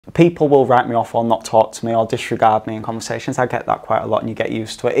People will write me off or not talk to me or disregard me in conversations. I get that quite a lot, and you get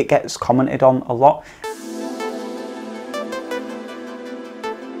used to it. It gets commented on a lot.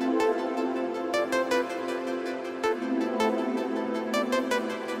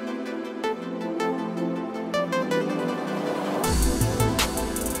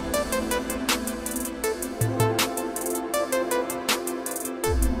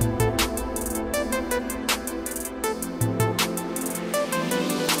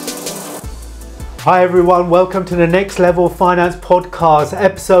 Hi everyone, welcome to the Next Level Finance Podcast,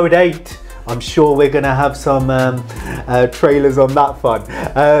 episode 8. I'm sure we're going to have some trailers on that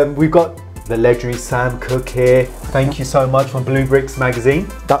fun. We've got the legendary Sam Cooke here. Thank you so much from Blue Bricks magazine.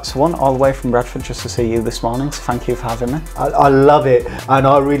 That's the one, all the way from Bradford just to see you this morning, so thank you for having me. I love it, and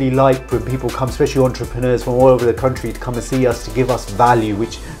I really like when people come, especially entrepreneurs from all over the country, to come and see us, to give us value,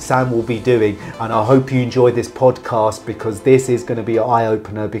 which Sam will be doing. And I hope you enjoy this podcast, because this is going to be an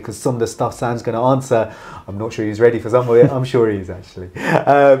eye-opener, because some of the stuff Sam's going to answer, I'm not sure he's ready for some of it. I'm sure he is actually.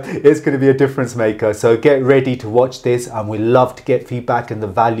 It's going to be a difference maker, so get ready to watch this, and we love to get feedback and the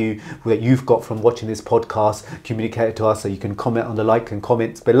value that you've got from watching this podcast. Communicate it to us, so you can comment on the like and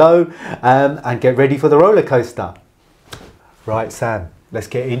comments below, and get ready for the roller coaster. Right, Sam, let's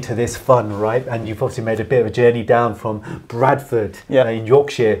get into this fun, right? And you've obviously made a bit of a journey down from Bradford in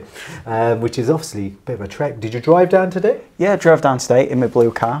Yorkshire, which is obviously a bit of a trek. Did you drive down today? Yeah, I drove down today in my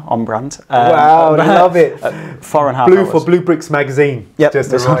blue car, on brand. Wow, I love it. 4.5 blue hours. For Blue Bricks magazine, just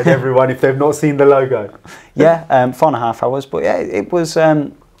to remind everyone if they've not seen the logo. Yeah, 4.5 hours, but yeah, it was,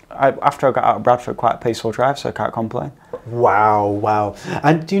 after I got out of Bradford, quite a peaceful drive, so I can't complain. Wow.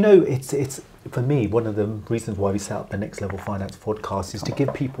 And do you know, it's for me, one of the reasons why we set up the Next Level Finance podcast is to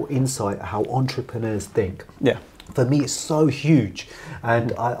give people insight how entrepreneurs think. Yeah. For me, it's so huge,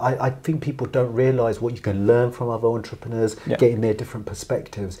 and I think people don't realise what you can learn from other entrepreneurs, getting their different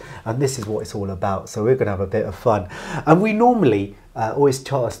perspectives, and this is what it's all about. So we're going to have a bit of fun, and we normally always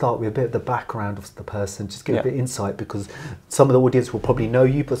try to start with a bit of the background of the person, just give a bit of insight, because some of the audience will probably know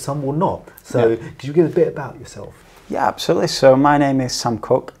you, but some will not. So could you give a bit about yourself? Yeah, absolutely. So my name is Sam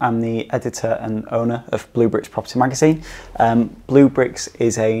Cooke. I'm the editor and owner of Blue Bricks Property Magazine. Blue Bricks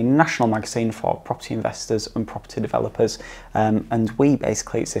is a national magazine for property investors and property developers, and we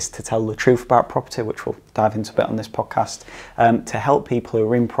basically exist to tell the truth about property, which we'll dive into a bit on this podcast, to help people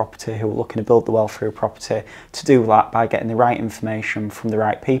who are in property, who are looking to build the wealth through property, to do that by getting the right information from the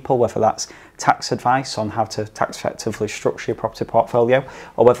right people, whether that's tax advice on how to tax effectively structure your property portfolio,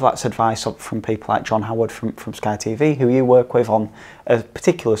 or whether that's advice from people like John Howard from Sky TV, who you work with on a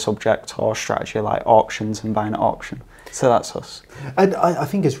particular subject or strategy like auctions and buying at auction. So that's us. And I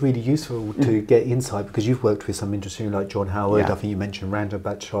think it's really useful to get insight, because you've worked with some industry like John Howard. I think you mentioned Randall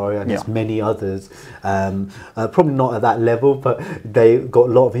Bachari, and there's many others. Probably not at that level, but they got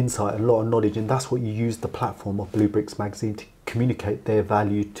a lot of insight and a lot of knowledge, and that's what you use the platform of Blue Bricks magazine to communicate their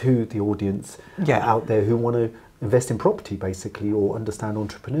value to the audience out there who want to invest in property, basically, or understand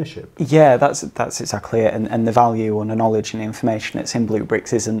entrepreneurship. Yeah, that's exactly it. And the value and the knowledge and the information that's in Blue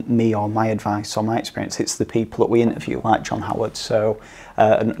Bricks isn't me or my advice or my experience. It's the people that we interview, like John Howard. So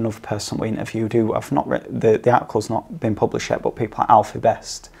another person we interviewed who I've not read, the article's not been published yet, but people like Alfie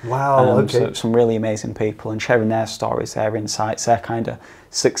Best. Wow, okay. So some really amazing people, and sharing their stories, their insights, their kind of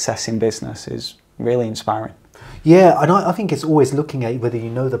success in business is really inspiring. Yeah, and I think it's always looking at whether you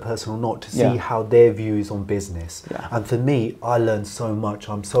know the person or not, to see how their view is on business. And for me, I learned so much.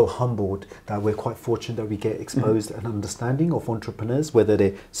 I'm so humbled that we're quite fortunate that we get exposed an understanding of entrepreneurs, whether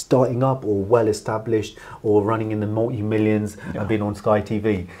they're starting up or well established or running in the multi-millions and being on Sky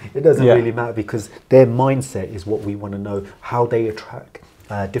TV. It doesn't really matter, because their mindset is what we want to know, how they attract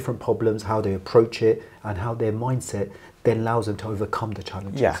different problems, how they approach it, and how their mindset then allows them to overcome the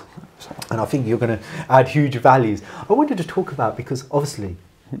challenges. Yeah. And I think you're going to add huge values. I wanted to talk about, because obviously,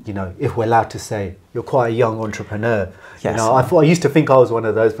 you know, if we're allowed to say, you're quite a young entrepreneur. Yes. You know, I used to think I was one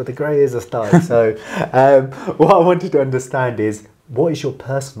of those, but the grey hairs are starting. So what I wanted to understand is, what is your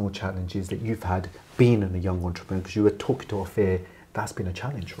personal challenges that you've had being a young entrepreneur? Because you were talking to off air, that's been a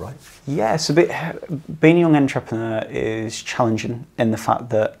challenge, right? Yeah, so being a young entrepreneur is challenging in the fact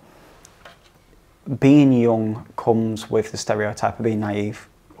that being young comes with the stereotype of being naive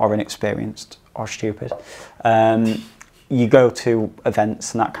or inexperienced or stupid. You go to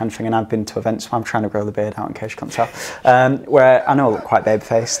events and that kind of thing, and I've been to events, I'm trying to grow the beard out in case you can't tell, where I know I look quite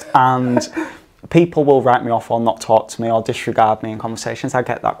baby-faced, and people will write me off or not talk to me or disregard me in conversations. I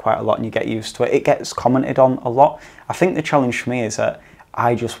get that quite a lot, and you get used to it. It gets commented on a lot. I think the challenge for me is that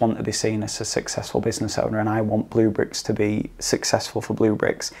I just want to be seen as a successful business owner, and I want Blue Bricks to be successful for Blue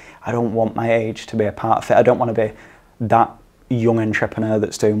Bricks. I don't want my age to be a part of it. I don't want to be that young entrepreneur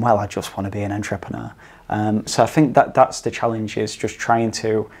that's doing well. I just want to be an entrepreneur. So I think that's the challenge, is just trying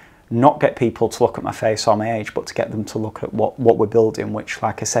to not get people to look at my face or my age, but to get them to look at what we're building, which,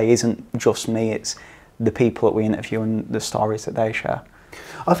 like I say, isn't just me, it's the people that we interview and the stories that they share.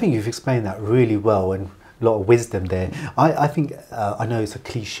 I think you've explained that really well, and a lot of wisdom there. I think, I know it's a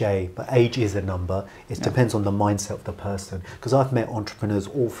cliche, but age is a number. It depends on the mindset of the person. Because I've met entrepreneurs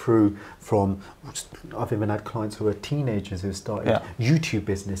all through from, I've even had clients who are teenagers who started YouTube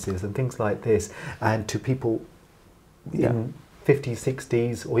businesses and things like this, and to people in 50s,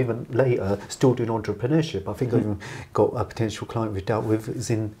 60s, or even later, still doing entrepreneurship. I think I've even got a potential client we've dealt with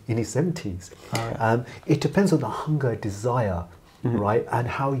is in his 70s. It depends on the hunger, desire, right, and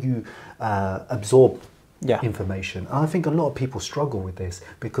how you absorb information. And I think a lot of people struggle with this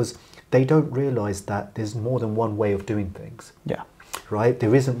because they don't realise that there's more than one way of doing things. Right?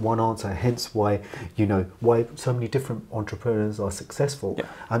 There isn't one answer, hence why, you know, why so many different entrepreneurs are successful.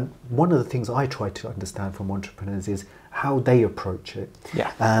 And one of the things I try to understand from entrepreneurs is how they approach it.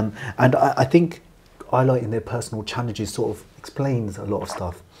 And I think highlighting their personal challenges sort of explains a lot of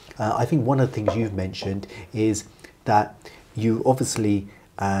stuff. I think one of the things you've mentioned is that you obviously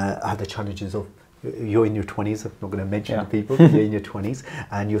have the challenges of, you're in your 20s, I'm not going to mention the people, but you're in your 20s,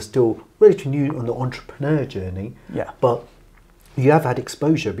 and you're still relatively new on the entrepreneur journey, but you have had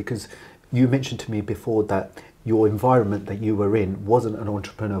exposure, because you mentioned to me before that your environment that you were in wasn't an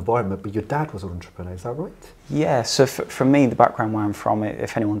entrepreneur environment, but your dad was an entrepreneur, is that right? Yeah, so for me, the background where I'm from,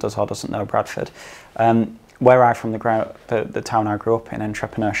 if anyone does or doesn't know Bradford, where I'm from, the town I grew up in,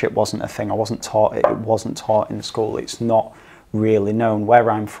 entrepreneurship wasn't a thing. I wasn't taught it, wasn't taught in school, it's not really known.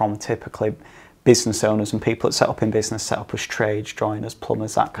 Where I'm from, typically business owners and people that set up in business set up as trades, joiners,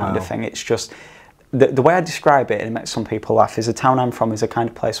 plumbers, that kind of thing. It's just, the way I describe it, and it makes some people laugh, is the town I'm from is a kind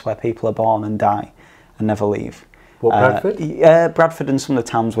of place where people are born and die and never leave. What, Bradford? Yeah, Bradford and some of the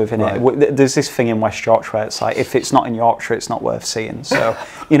towns within it. There's this thing in West Yorkshire where it's like, if it's not in Yorkshire, it's not worth seeing. So,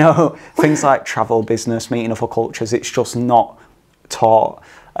 you know, things like travel, business, meeting other cultures, it's just not taught.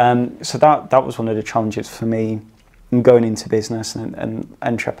 So that was one of the challenges for me going into business and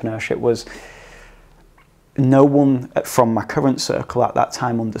entrepreneurship, was no one from my current circle at that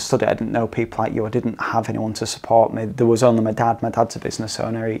time understood it. I didn't know people like you. I didn't have anyone to support me. There was only my dad. My dad's a business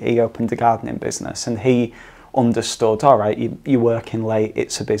owner. He opened a gardening business, and he understood, all right, you're working late,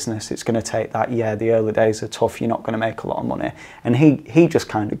 it's a business, it's going to take that. Yeah, the early days are tough, you're not going to make a lot of money. And he just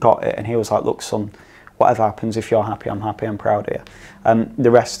kind of got it, and he was like, look, son, whatever happens, if you're happy, I'm proud of you.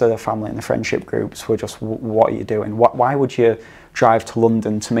 The rest of the family and the friendship groups were just, what are you doing? Why would you drive to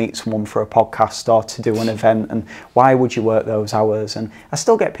London to meet someone for a podcast or to do an event, and why would you work those hours? And I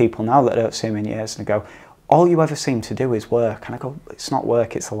still get people now that I don't see them in years and I go, all you ever seem to do is work. And I go, it's not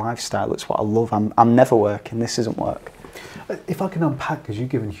work, it's a lifestyle, it's what I love. I'm never working, this isn't work. If I can unpack, because you've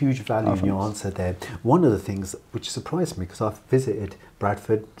given huge value in your answer there, one of the things which surprised me, because I've visited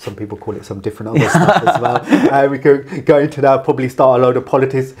Bradford, some people call it some different other stuff as well. We could go into that, probably start a load of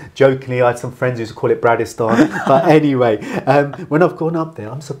politics. Jokingly, I had some friends who used to call it Bradistan. But anyway, when I've gone up there,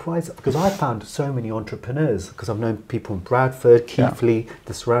 I'm surprised, because I found so many entrepreneurs, because I've known people in Bradford, Keighley,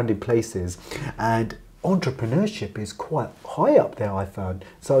 the surrounding places, and entrepreneurship is quite high up there, I found.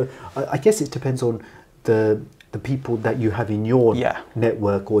 So I guess it depends on the people that you have in your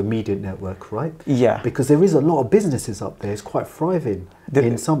network or immediate network, right? Because there is a lot of businesses up there. It's quite thriving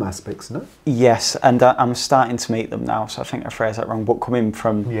in some aspects, no? Yes, and I'm starting to meet them now, so I think I phrased that wrong, but coming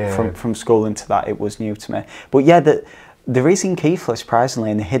from school into that, it was new to me. But yeah, there is in Keighley,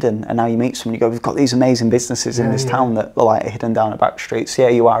 surprisingly, in the hidden, and now you meet someone, you go, we've got these amazing businesses in this town that are like hidden down a back street. So yeah,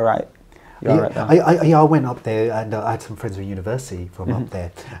 you are right. I went up there, and I had some friends at university from up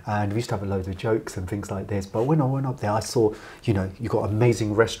there, and we used to have a load of jokes and things like this. But when I went up there, I saw, you know, you got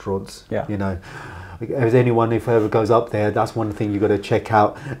amazing restaurants. You know, if anyone, if ever goes up there, that's one thing you got to check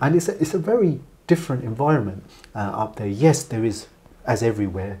out. And it's a very different environment up there. Yes, there is, as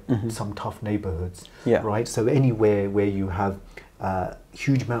everywhere, some tough neighbourhoods, right? So anywhere where you have a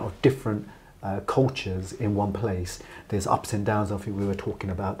huge amount of different cultures in one place, there's ups and downs. I think we were talking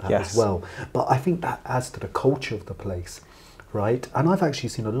about that as well, but I think that adds to the culture of the place, right? And I've actually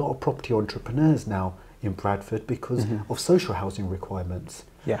seen a lot of property entrepreneurs now in Bradford because of social housing requirements.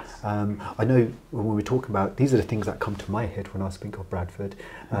 I know when we're talking about, these are the things that come to my head when I think of Bradford.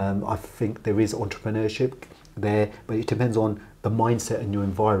 I think there is entrepreneurship there, but it depends on the mindset and your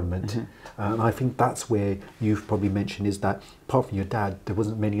environment. And I think that's where you've probably mentioned, is that apart from your dad, there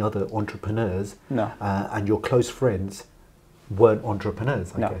wasn't many other entrepreneurs, and your close friends weren't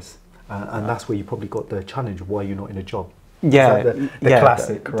entrepreneurs, I guess. And that's where you probably got the challenge of why you're not in a job. Yeah, the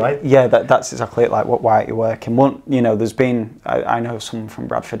classic, right? Yeah, that's exactly it. Like, why are you working? One, you know, there's been, I know someone from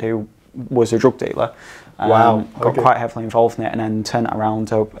Bradford who was a drug dealer. Wow. Got quite heavily involved in it and then turned it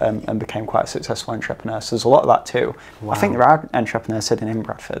around and became quite a successful entrepreneur. So there's a lot of that too. Wow. I think there are entrepreneurs sitting in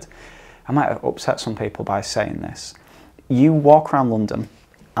Bradford. I might have upset some people by saying this. You walk around London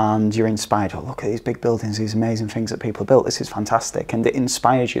and you're inspired. Oh, look at these big buildings, these amazing things that people have built. This is fantastic. And it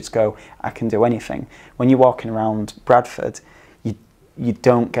inspires you to go, I can do anything. When you're walking around Bradford, you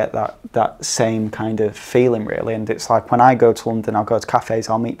don't get that same kind of feeling, really. And it's like when I go to London, I'll go to cafes,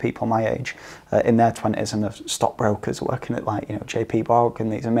 I'll meet people my age in their 20s and the stockbrokers working at, like, you know, JP Morgan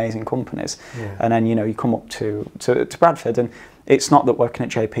and these amazing companies. Yeah. And then, you know, you come up to Bradford, and it's not that working at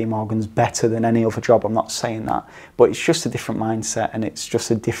JP Morgan's better than any other job, I'm not saying that, but it's just a different mindset and it's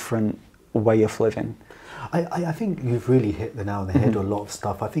just a different way of living. I think you've really hit the nail on the head on a lot of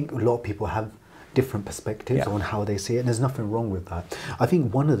stuff. I think a lot of people have different perspectives on how they see it, and there's nothing wrong with that. I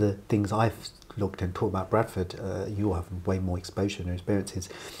think one of the things I've looked and talked about Bradford, you have way more exposure and experiences.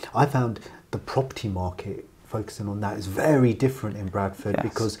 I found the property market, focusing on that, is very different in Bradford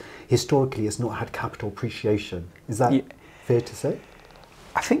because historically it's not had capital appreciation. Is that fair to say?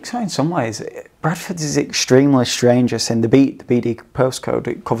 I think so in some ways. Bradford is extremely strange. It's in the BD postcode,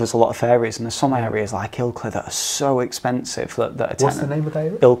 it covers a lot of areas, and there's some areas like Ilkley that are so expensive that are What's the name of that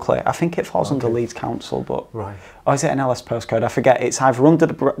area? Ilkley. I think it falls under Leeds Council, but or is it an LS postcode? I forget. It's either under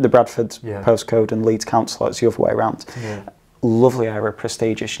the Bradford postcode and Leeds Council, or it's the other way around. Yeah. Lovely area,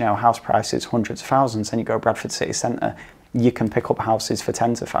 prestigious, you know, house prices hundreds of thousands, and you go to Bradford City Centre, you can pick up houses for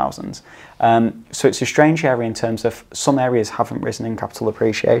tens of thousands. So it's a strange area in terms of some areas haven't risen in capital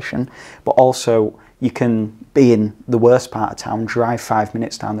appreciation, but also you can be in the worst part of town, drive 5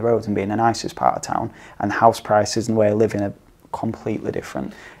 minutes down the road and be in the nicest part of town, and house prices and way of living are completely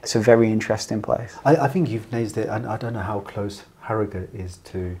different. It's a very interesting place. I think you've nailed it, and I don't know how close Harrogate is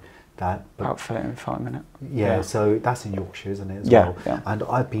to that. But about 35 minutes. Yeah, so that's in Yorkshire, isn't it, as well? Yeah. And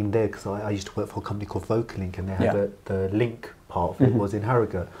I've been there because I used to work for a company called Vocalink, and they had the link part of it was in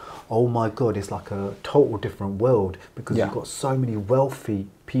Harrogate. Oh my God, it's like a total different world because you've got so many wealthy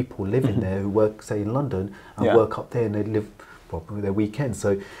people living there who work, say, in London and work up there, and they live probably their weekends.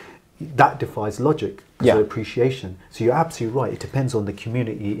 So that defies logic, because of appreciation. So you're absolutely right. It depends on the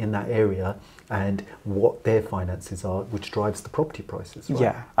community in that area and what their finances are, which drives the property prices. Right?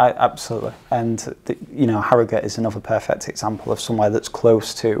 Yeah, absolutely. And you know, Harrogate is another perfect example of somewhere that's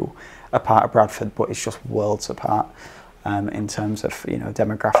close to a part of Bradford, but it's just worlds apart in terms of, you know,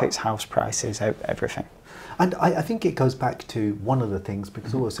 demographics, house prices, everything. And I think it goes back to one of the things,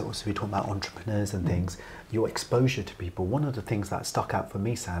 because also we talk about entrepreneurs and things, your exposure to people. One of the things that stuck out for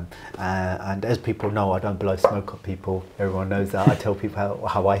me, Sam, and as people know, I don't blow smoke at people. Everyone knows that. I tell people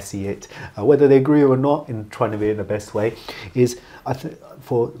how I see it, whether they agree or not, in trying to be in the best way, is I think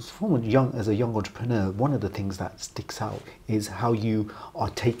as a young entrepreneur, one of the things that sticks out is how you are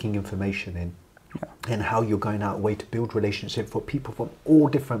taking information in. And how you're going out of way to build relationships for people from all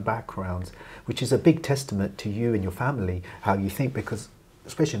different backgrounds, which is a big testament to you and your family, how you think, because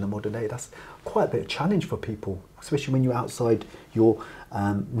especially in the modern day, that's quite a bit of challenge for people, especially when you're outside your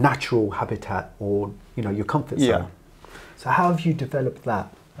natural habitat or, you know, your comfort zone. So how have you developed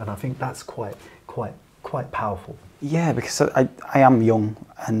that? And I think that's quite powerful. Yeah, because I am young,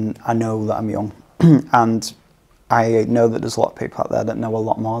 and I know that I'm young, and I know that there's a lot of people out there that know a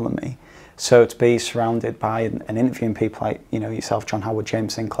lot more than me. So to be surrounded by and interviewing people like, you know, yourself, John Howard,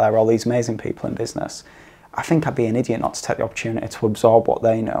 James Sinclair, all these amazing people in business, I think I'd be an idiot not to take the opportunity to absorb what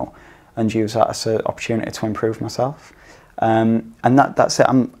they know and use that as an opportunity to improve myself. And that's it.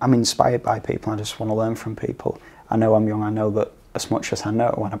 I'm inspired by people. I just want to learn from people. I know I'm young. I know that as much as I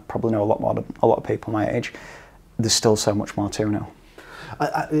know, and I probably know a lot more than a lot of people my age, there's still so much more to know.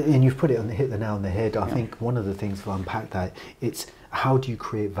 And you've put it hit the nail on the head. I think one of the things to unpack that, it's how do you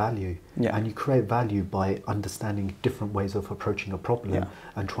create value? And you create value by understanding different ways of approaching a problem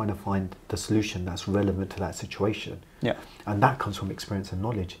and trying to find the solution that's relevant to that situation. And that comes from experience and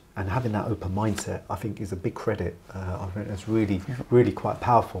knowledge. And having that open mindset, I think, is a big credit. I think that's really, really quite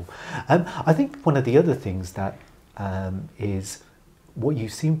powerful. I think one of the other things that is what you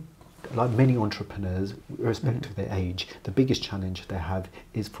seem, like many entrepreneurs, irrespective of their age, the biggest challenge they have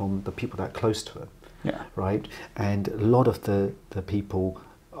is from the people that are close to them. Right? And a lot of the people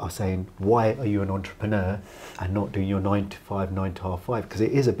are saying, why are you an entrepreneur and not doing your 9 to 5, 9 to half 5? Because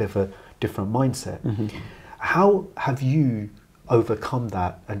it is a bit of a different mindset. How have you overcome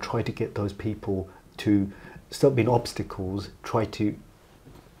that and tried to get those people to stop being obstacles, try to,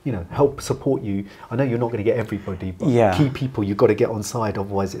 you know, help support you? I know you're not going to get everybody, but key people you've got to get on side,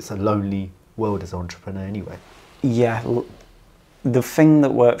 otherwise it's a lonely world as an entrepreneur anyway. Yeah, the thing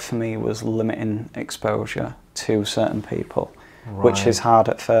that worked for me was limiting exposure to certain people, which is hard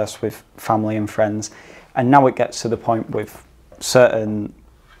at first with family and friends. And now it gets to the point with certain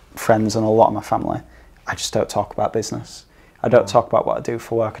friends and a lot of my family, I just don't talk about business. I don't talk about what I do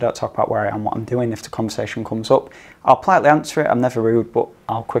for work. I don't talk about where I am, what I'm doing. If the conversation comes up, I'll politely answer it. I'm never rude, but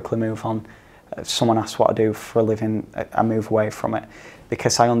I'll quickly move on. If someone asks what I do for a living, I move away from it,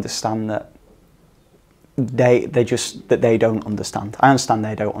 because I understand that they don't understand. I understand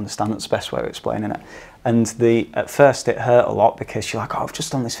they don't understand. That's the best way of explaining it. And at first it hurt a lot, because you're like, oh, I've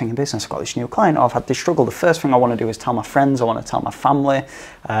just done this thing in business. I've got this new client. Oh, I've had this struggle. The first thing I want to do is tell my friends. I want to tell my family.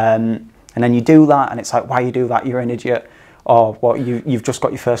 And then you do that, and it's like, why you do that? You're an idiot. Or what, you've just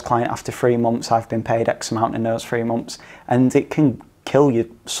got your first client after 3 months. I've been paid X amount in those 3 months, and it can kill your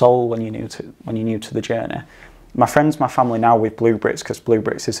soul when you're new to the journey. My friends, my family now with Blue Bricks, because Blue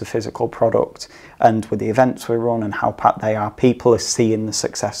Bricks is a physical product, and with the events we run and how packed they are, people are seeing the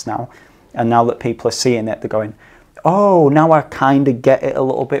success now. And now that people are seeing it, they're going, oh, now I kind of get it a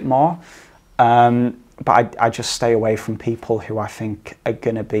little bit more. But I just stay away from people who I think are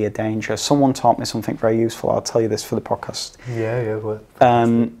going to be a danger. Someone taught me something very useful. I'll tell you this for the podcast. Yeah, what?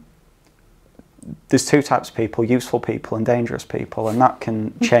 There's two types of people: useful people and dangerous people, and that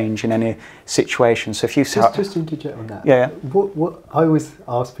can change in any situation. So if you just to interject on that, yeah. What I always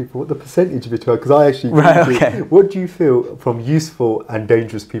ask people, what the percentage between, because I actually okay. What do you feel from useful and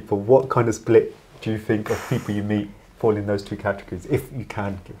dangerous people? What kind of split do you think of people you meet fall in those two categories, if you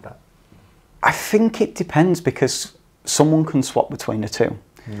can give that? I think it depends, because someone can swap between the two.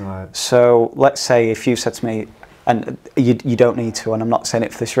 Right. So let's say if you said to me, and you don't need to, and I'm not saying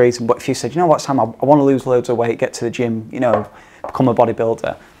it for this reason, but if you said, you know what, Sam, I want to lose loads of weight, get to the gym, become a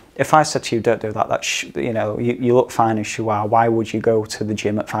bodybuilder. If I said to you, don't do that, you look fine as you are, why would you go to the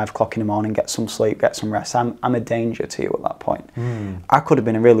gym at 5 o'clock in the morning, get some sleep, get some rest? I'm a danger to you at that point. I could have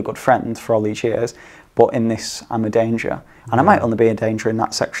been a really good friend for all these years, but in this, I'm a danger. And I might only be a danger in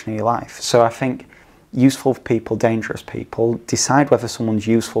that section of your life. So I think useful people, dangerous people, decide whether someone's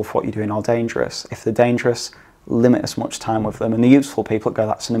useful for what you're doing or dangerous. If they're dangerous, limit as much time with them. And the useful people go,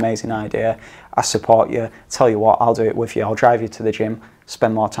 that's an amazing idea, I support you, tell you what, I'll do it with you, I'll drive you to the gym,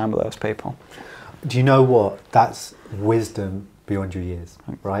 spend more time with those people. Do you know what? That's wisdom beyond your years,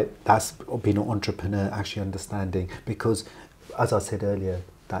 right? That's being an entrepreneur, actually understanding, because as I said earlier,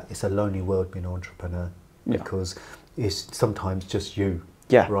 that it's a lonely world being an entrepreneur, because it's sometimes just you,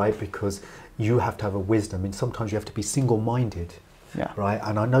 right? Because you have to have a wisdom, and sometimes you have to be single-minded. Right,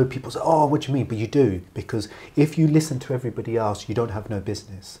 and I know people say, oh, what do you mean? But you do, because if you listen to everybody else, you don't have no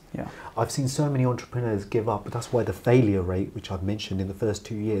business. I've seen so many entrepreneurs give up, but that's why the failure rate, which I've mentioned in the first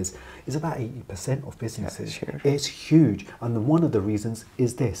 2 years, is about 80% of businesses. It's huge. And one of the reasons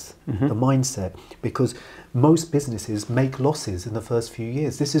is this, the mindset, because most businesses make losses in the first few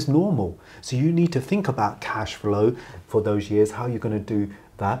years. This is normal. So you need to think about cash flow for those years, how you're going to do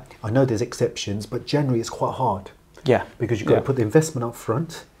that. I know there's exceptions, but generally it's quite hard. Because you've got to put the investment up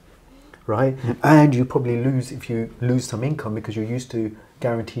front, right? And you probably lose, if you lose some income, because you're used to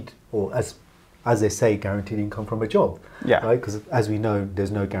guaranteed, or as they say, guaranteed income from a job, right? Because as we know,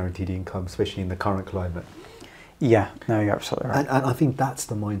 there's no guaranteed income, especially in the current climate. No, you're absolutely right. And I think that's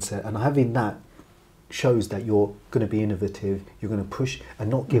the mindset, and having that shows that you're going to be innovative, you're going to push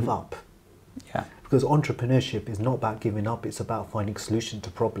and not give up. Because entrepreneurship is not about giving up, it's about finding solutions to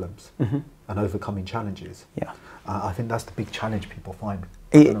problems and overcoming challenges. I think that's the big challenge people find.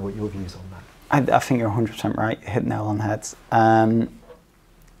 I don't know what your views on that. I think you're 100% right, you hit the nail on the head.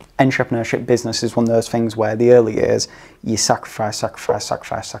 Entrepreneurship business is one of those things where the early years, you sacrifice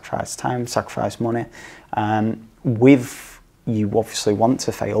time, sacrifice money. You obviously want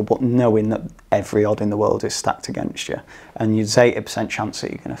to fail, but knowing that every odd in the world is stacked against you, and there's 80% chance that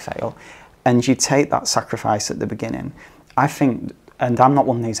you're going to fail. And you take that sacrifice at the beginning. I think, and I'm not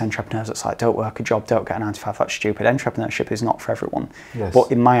one of these entrepreneurs that's like, don't work a job, don't get a 9 to 5, that's stupid. Entrepreneurship is not for everyone.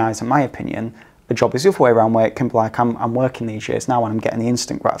 But in my eyes and my opinion, a job is the other way around, where it can be like, I'm working these years now and I'm getting the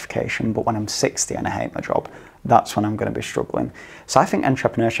instant gratification, but when I'm 60 and I hate my job, that's when I'm going to be struggling. So I think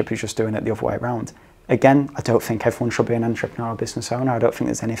entrepreneurship is just doing it the other way around. Again, I don't think everyone should be an entrepreneur or business owner. I don't think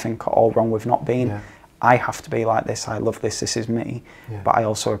there's anything at all wrong with not being. I have to be like this, I love this, this is me. But I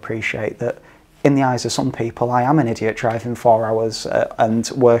also appreciate that in the eyes of some people, I am an idiot driving 4 hours and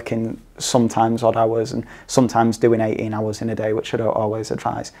working sometimes odd hours and sometimes doing 18 hours in a day, which I don't always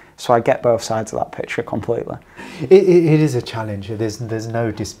advise. So I get both sides of that picture completely. It is a challenge. There's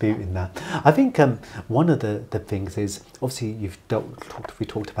no disputing that. I think one of the things is, obviously we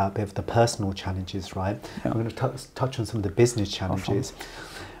talked about a bit of the personal challenges, right? I'm going to touch on some of the business challenges.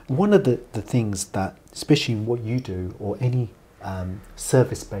 One of the things that, especially in what you do, or any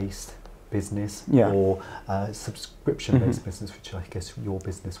service-based business or subscription-based business, which I guess your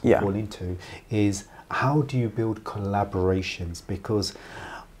business will fall into, is how do you build collaborations? Because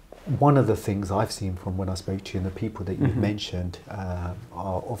one of the things I've seen from when I spoke to you and the people that you've mentioned are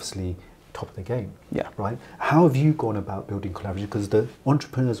obviously top of the game, right? How have you gone about building collaboration? Because the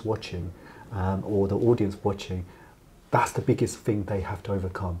entrepreneurs watching or the audience watching, that's the biggest thing they have to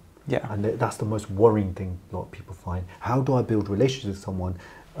overcome. And that's the most worrying thing a lot of people find. How do I build relationships with someone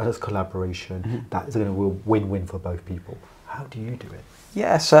as collaboration that is going to be a win-win for both people? How do you do it?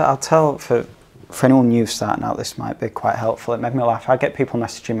 Yeah, so I'll tell, for anyone new starting out, this might be quite helpful. It made me laugh. I get people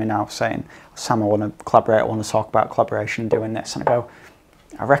messaging me now saying, Sam, I want to collaborate, I want to talk about collaboration, doing this. And I go,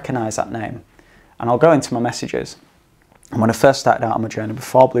 I recognise that name. And I'll go into my messages. And when I first started out on my journey,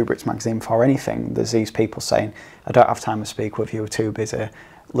 before Blue Bricks magazine, before anything, there's these people saying, I don't have time to speak with you, we're too busy,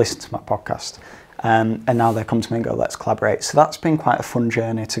 listen to my podcast. And now they come to me and go, let's collaborate. So that's been quite a fun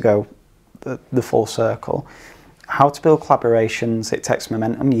journey to go the full circle. How to build collaborations, it takes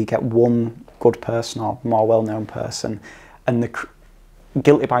momentum. You get one good person or more well-known person, and the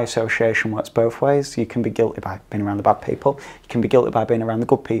guilty by association works both ways. You can be guilty by being around the bad people, you can be guilty by being around the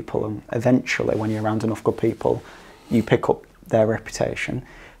good people, and eventually when you're around enough good people, you pick up their reputation.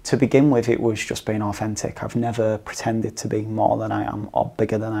 To begin with, it was just being authentic. I've never pretended to be more than I am or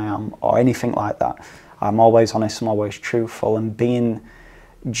bigger than I am or anything like that. I'm always honest, I'm always truthful, and being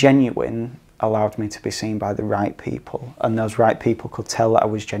genuine allowed me to be seen by the right people, and those right people could tell that I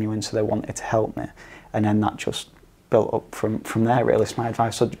was genuine, so they wanted to help me, and then that just built up from there, really. So my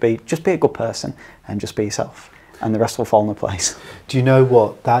advice would be, just be a good person and just be yourself, and the rest will fall into place. Do you know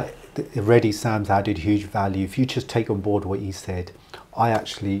what, that already Sam's added huge value. If you just take on board what he said, I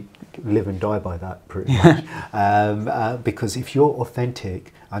actually live and die by that pretty much. Because if you're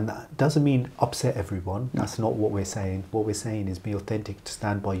authentic, and that doesn't mean upset everyone, that's not what we're saying. What we're saying is be authentic, to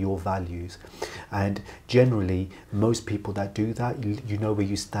stand by your values. And generally, most people that do that, you know where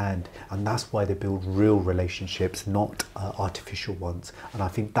you stand, and that's why they build real relationships, not artificial ones. And I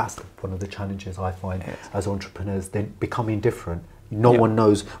think that's one of the challenges I find as entrepreneurs, then becoming different. No one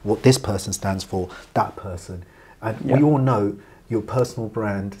knows what this person stands for, that person. And we all know your personal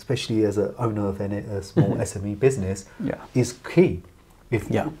brand, especially as an owner of a small SME business, is key. If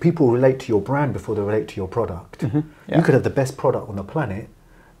people relate to your brand before they relate to your product, you could have the best product on the planet,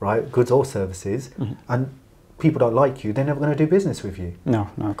 right, goods or services, and people don't like you, they're never going to do business with you. No,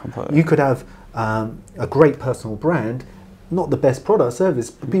 completely. You could have a great personal brand, not the best product or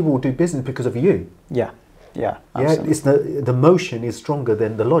service, but people will do business because of you. It's the motion is stronger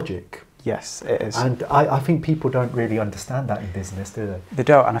than the logic. Yes, it is. And I think people don't really understand that in business, do they? They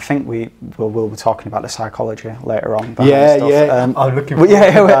don't, and I think we'll be talking about the psychology later on. I'm looking forward to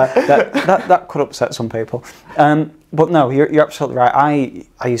that. that could upset some people. But no, you're absolutely right.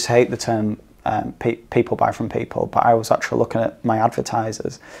 I used to hate the term people buy from people, but I was actually looking at my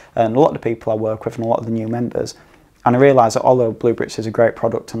advertisers and a lot of the people I work with and a lot of the new members, and I realised that although Blue Bricks is a great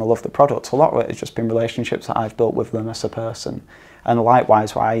product and I love the product, a lot of it has just been relationships that I've built with them as a person. And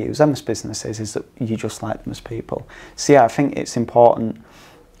likewise, why I use them as businesses is that you just like them as people. So yeah, I think it's important.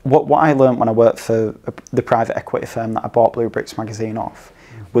 What I learned when I worked for the private equity firm that I bought Blue Bricks magazine off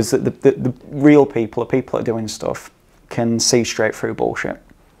was that the real people, the people that are doing stuff, can see straight through bullshit.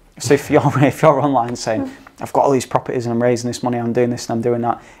 So if you're online saying, I've got all these properties and I'm raising this money, I'm doing this and I'm doing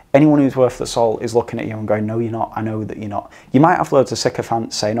that, anyone who's worth the salt is looking at you and going, no, you're not, I know that you're not. You might have loads of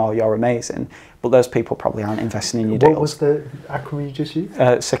sycophants saying, oh, you're amazing, but those people probably aren't investing in your deals. What was the acronym you just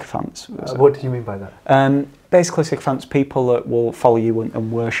used? Sycophants. What do you mean by that? Basically, sycophants, people that will follow you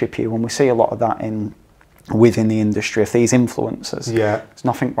and worship you, and we see a lot of that within the industry of these influencers. There's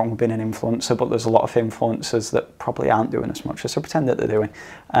nothing wrong with being an influencer, but there's a lot of influencers that probably aren't doing as much as they pretend that they're doing.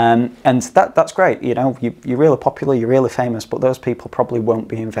 And that's great, you know, you're really popular, you're really famous, but those people probably won't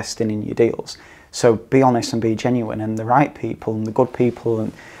be investing in your deals. So be honest and be genuine, and the right people and the good people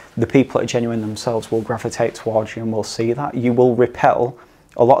and the people that are genuine themselves will gravitate towards you, and will see that. You will repel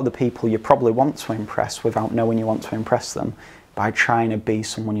a lot of the people you probably want to impress without knowing you want to impress them by trying to be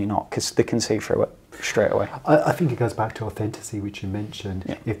someone you're not, because they can see through it straight away. I think it goes back to authenticity, which you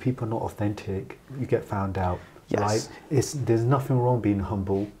mentioned. If people are not authentic, you get found out, right? There's nothing wrong being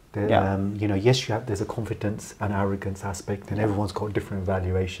humble. You know, yes, there's a confidence and arrogance aspect, and everyone's got a different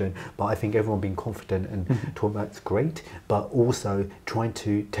evaluation, but I think everyone being confident and talking about it's great, but also trying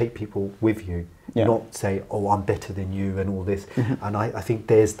to take people with you, not say, oh, I'm better than you and all this. And I think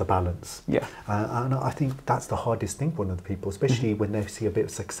there's the balance. And I think that's the hardest thing for other people, especially when they see a bit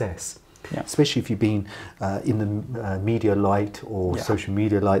of success. especially if you've been in the media light or social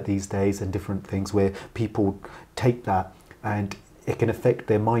media light these days and different things where people take that and it can affect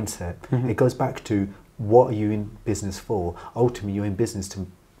their mindset. It goes back to, what are you in business for? Ultimately, you're in business to,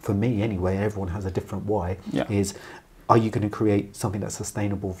 for me anyway, everyone has a different why, is, are you going to create something that's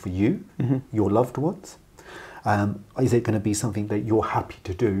sustainable for you, your loved ones? Is it going to be something that you're happy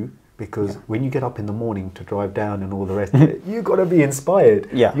to do? Because when you get up in the morning to drive down and all the rest of it, you've got to be inspired.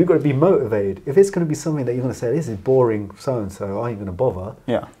 You've got to be motivated. If it's going to be something that you're going to say, this is boring so-and-so, I ain't going to bother,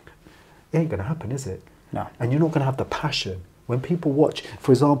 it ain't going to happen, is it? No. And you're not going to have the passion. When people watch,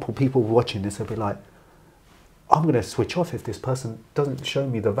 for example, people watching this, they'll be like, I'm going to switch off if this person doesn't show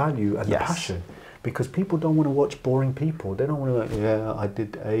me the value and the passion. Because people don't want to watch boring people. They don't want to, I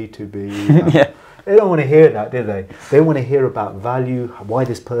did A to B. They don't want to hear that, do they? They want to hear about value, why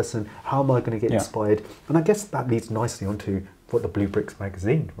this person, how am I going to get inspired? And I guess that leads nicely onto what the Blue Bricks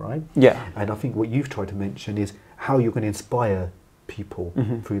magazine, right? And I think what you've tried to mention is how you're going to inspire people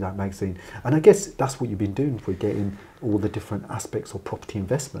through that magazine. And I guess that's what you've been doing for getting all the different aspects of property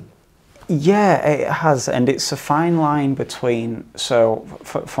investment. Yeah, it has, and it's a fine line between, so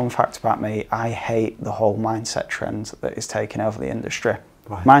fun fact about me, I hate the whole mindset trend that is taking over the industry.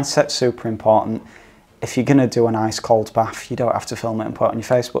 Mindset's super important. If you're going to do an ice cold bath, you don't have to film it and put it on your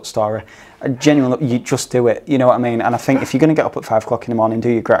Facebook story. Genuinely, you just do it, you know what I mean? And I think if you're going to get up at 5 o'clock in the morning, do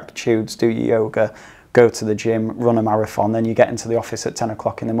your gratitudes, do your yoga, go to the gym, run a marathon, then you get into the office at 10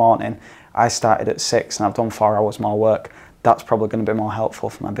 o'clock in the morning. I started at 6 and I've done 4 hours more work. That's probably going to be more helpful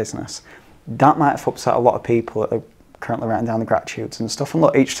for my business. That might have upset a lot of people that are currently writing down the gratitudes and stuff. And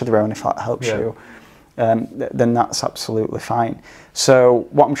look, each to their own, if that helps you, then that's absolutely fine. So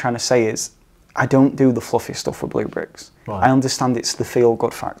what I'm trying to say is, I don't do the fluffy stuff with Blue Bricks. I understand it's the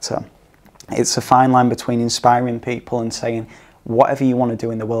feel-good factor. It's a fine line between inspiring people and saying, whatever you want to do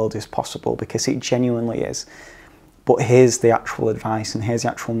in the world is possible, because it genuinely is. But here's the actual advice, and here's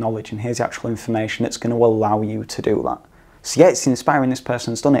the actual knowledge, and here's the actual information that's going to allow you to do that. So yeah, it's inspiring this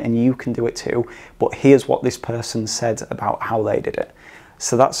person's done it and you can do it too, but here's what this person said about how they did it.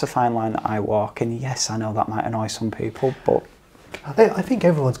 So that's a fine line that I walk, and yes, I know that might annoy some people, but I think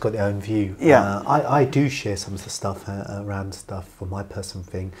everyone's got their own view. I do share some of the stuff around stuff for my personal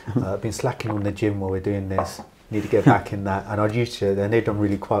thing. I've been slacking on the gym while we're doing this. Need to get back in that, and I used to, and they've done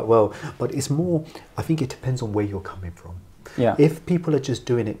really quite well. But it's more, I think it depends on where you're coming from. If people are just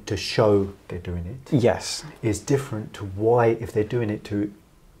doing it to show they're doing it, it's different to why, if they're doing it to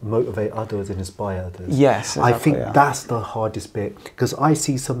motivate others and inspire others. I think that's the hardest bit, because I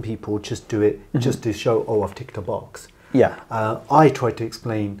see some people just do it just to show, oh, I've ticked a box. I try to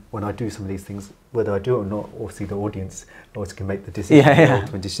explain when I do some of these things, whether I do it or not, obviously the audience always can make the decision, the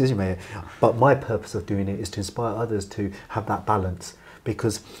ultimate decision maker. But my purpose of doing it is to inspire others to have that balance,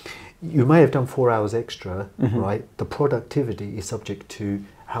 because you may have done 4 hours extra, right? The productivity is subject to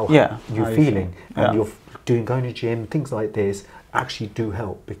how you're feeling, and you're going to gym, things like this actually do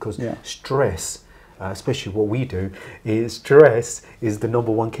help, because stress, especially what we do, is stress is the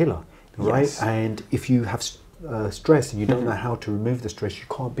 #1 killer, right? And if you have stress and you don't know how to remove the stress, you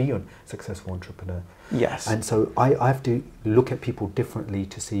can't be a successful entrepreneur. And so I have to look at people differently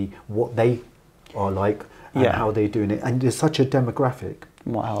to see what they are like and how they're doing it. And there's such a demographic.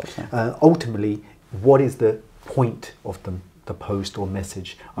 What helps? Ultimately, what is the point of the post or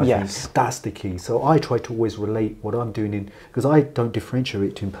message? I think that's the key. So I try to always relate what I'm doing in, because I don't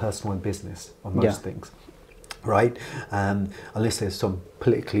differentiate between personal and business on most things. Right, unless there's some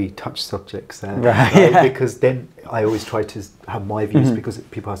politically touched subjects there, because then I always try to have my views, because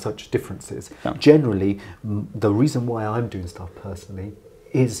people have such differences. Generally, the reason why I'm doing stuff personally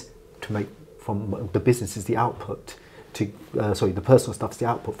is to make from the business is the output. Sorry, the personal stuff is the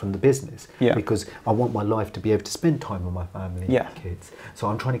output from the business, because I want my life to be able to spend time with my family, kids. So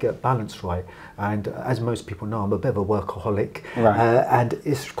I'm trying to get balance right, and as most people know, I'm a bit of a workaholic, and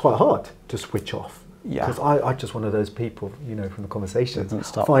it's quite hard to switch off. Because I'm just one of those people, you know, from the conversation,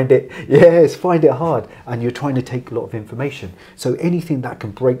 find it hard, and you're trying to take a lot of information. So anything that can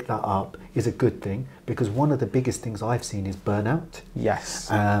break that up is a good thing, because one of the biggest things I've seen is burnout.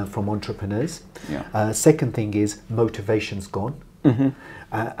 From entrepreneurs. Second thing is motivation's gone.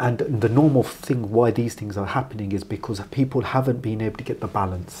 And the normal thing why these things are happening is because people haven't been able to get the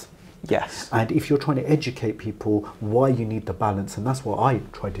balance. And if you're trying to educate people why you need the balance, and that's what I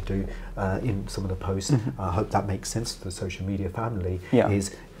try to do in some of the posts, I hope that makes sense to the social media family,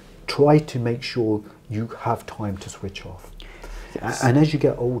 is try to make sure you have time to switch off. And as you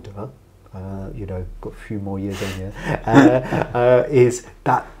get older, you know, got a few more years on you, is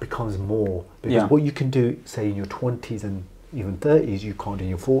that becomes more, because what you can do, say in your 20s and even 30s, you can't in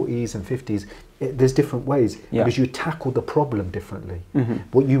your 40s and 50s. There's different ways because you tackle the problem differently.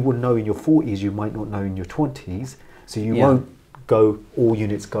 What you would know in your 40s, you might not know in your 20s. So you won't go, all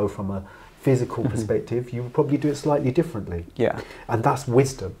units go from a physical perspective. You will probably do it slightly differently. And that's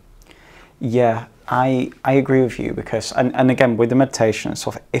wisdom. Yeah, I agree with you because, and again, with the meditation and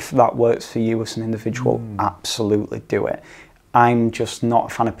stuff, if that works for you as an individual, absolutely do it. I'm just not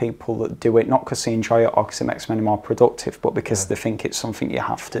a fan of people that do it, not because they enjoy it or because it makes them any more productive, but because they think it's something you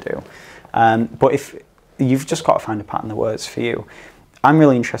have to do. But if you've just got to find a pattern that works for you. I'm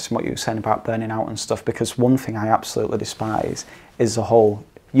really interested in what you were saying about burning out and stuff, because one thing I absolutely despise is the whole,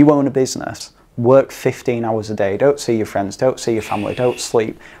 you own a business, work 15 hours a day, don't see your friends, don't see your family, don't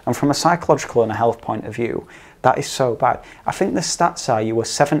sleep. And from a psychological and a health point of view, that is so bad. I think the stats are you were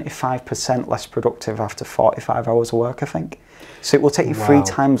 75% less productive after 45 hours of work, I think. So it will take you 3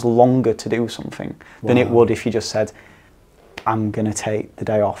 times longer to do something than it would if you just said, I'm going to take the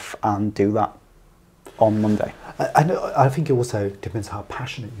day off and do that on Monday. I think it also depends how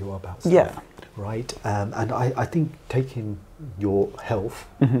passionate you are about stuff, right? And I think taking your health,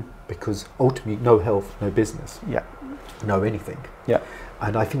 because ultimately no health, no business, no anything.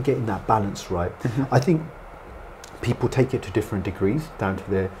 And I think getting that balance right, I think people take it to different degrees down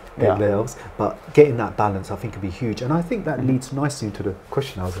to their levels, but getting that balance I think would be huge. And I think that leads nicely into the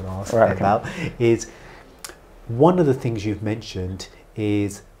question I was going to ask about is, one of the things you've mentioned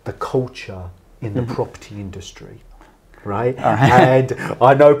is the culture in the property industry, right? And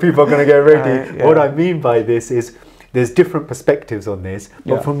I know people are going to get ready. What I mean by this is there's different perspectives on this,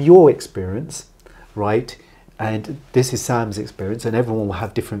 but from your experience, right, and this is Sam's experience, and everyone will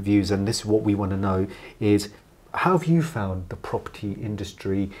have different views, and this is what we want to know is, how have you found the property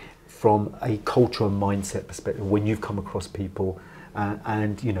industry from a cultural mindset perspective when you've come across people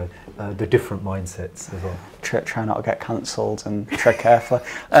and you know the different mindsets as well? Try not to get cancelled and tread carefully.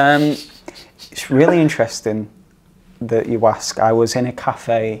 It's really interesting that you ask. I was in a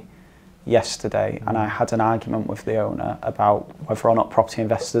cafe yesterday and I had an argument with the owner about whether or not property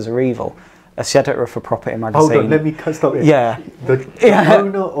investors are evil. As the editor of a property magazine... Hold on, let me stop it. The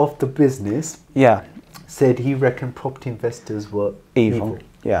owner of the business said he reckoned property investors were evil.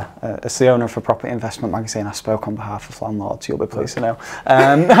 As the owner of a property investment magazine, I spoke on behalf of landlords, you'll be pleased to know.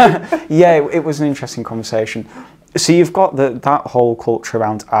 It was an interesting conversation. So you've got that whole culture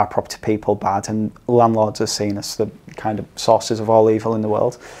around, are property people bad, and landlords are seen as the kind of sources of all evil in the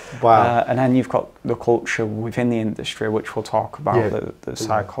world. And then you've got the culture within the industry, which we'll talk about, the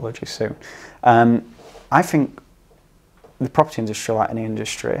psychology soon. I think the property industry, like any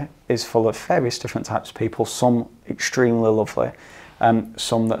industry, is full of various different types of people, some extremely lovely,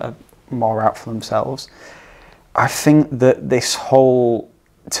 some that are more out for themselves. I think that this whole,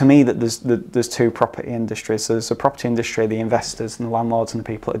 to me, that there's 2 property industries. There's the property industry, the investors and the landlords and the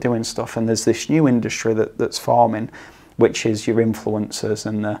people that are doing stuff, and there's this new industry that's forming, which is your influencers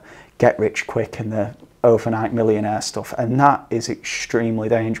and the get rich quick and the overnight millionaire stuff, and that is extremely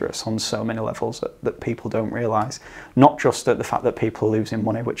dangerous on so many levels that people don't realise. Not just at the fact that people are losing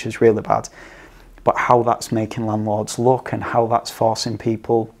money, which is really bad, but how that's making landlords look and how that's forcing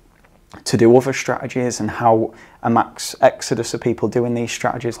people to do other strategies, and how a mass exodus of people doing these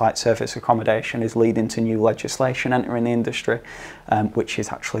strategies like service accommodation is leading to new legislation entering the industry, which is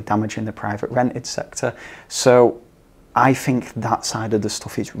actually damaging the private rented sector. So I think that side of the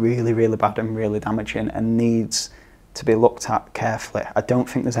stuff is really, really bad and really damaging and needs to be looked at carefully. I don't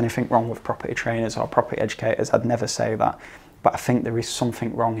think there's anything wrong with property trainers or property educators, I'd never say that. But I think there is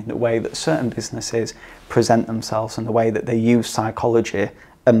something wrong in the way that certain businesses present themselves and the way that they use psychology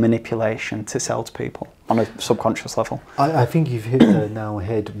and manipulation to sell to people on a subconscious level. I think you've hit the nail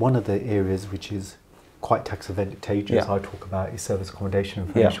ahead. One of the areas which is quite tax advantageous I talk about is service accommodation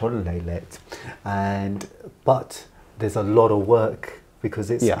and furnished holiday let. But there's a lot of work because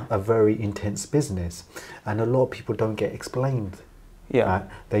it's a very intense business, and a lot of people don't get explained.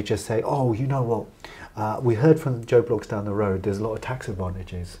 They just say, oh, you know what, we heard from Joe Bloggs down the road there's a lot of tax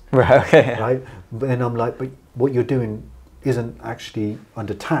advantages. Right? But then I'm like, but what you're doing isn't actually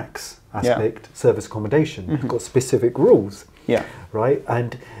under tax aspect, service accommodation. You've got specific rules. Right?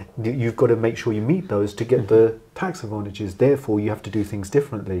 And you've got to make sure you meet those to get the tax advantages. Therefore, you have to do things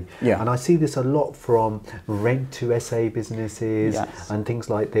differently. And I see this a lot from rent to SA businesses and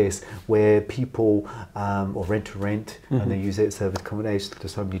things like this, where people, or rent to rent, and they use it as service accommodation.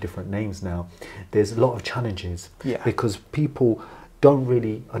 There's so many different names now. There's a lot of challenges because people don't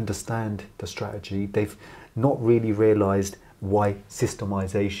really understand the strategy. They've not really realised why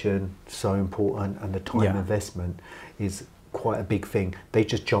systemization is so important, and the time investment is quite a big thing. They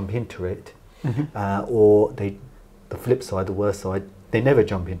just jump into it, or they the flip side, the worst side, they never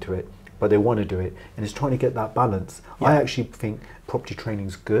jump into it, but they want to do it, and it's trying to get that balance. Yeah. I actually think property training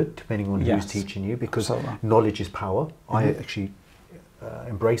is good, depending on who's teaching you, because knowledge is power. I actually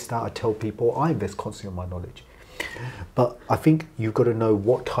embrace that. I tell people I invest constantly on my knowledge, but I think you've got to know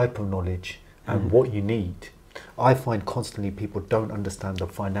what type of knowledge and what you need. I find constantly people don't understand the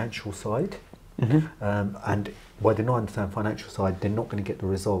financial side, and while they don't understand the financial side, they're not going to get the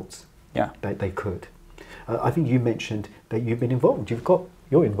results that they could. I think you mentioned that you've been involved.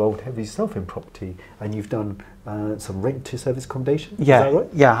 You're involved heavily yourself in property, and you've done some rent to service accommodation. Yeah, is that right?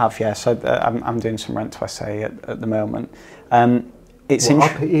 Yeah, I have. Yeah, so I'm doing some rent to SA at the moment. It's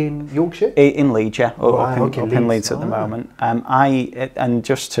up in Yorkshire, in Leeds, yeah, right, up in Leeds at the moment. And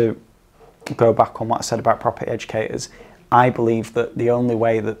just to go back on what I said about property educators, I believe that the only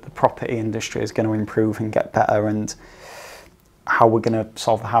way that the property industry is going to improve and get better, and how we're going to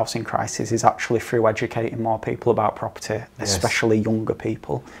solve the housing crisis, is actually through educating more people about property, especially younger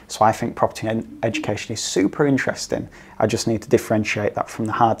people. So I think property education is super interesting. I just need to differentiate that from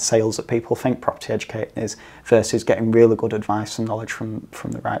the hard sales that people think property educating is, versus getting really good advice and knowledge from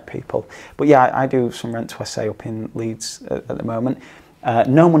the right people. But yeah, I do some rent to SA up in Leeds at the moment.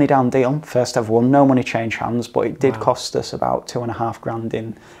 No money down deal, first ever one, no money change hands, but it did cost us about £2,500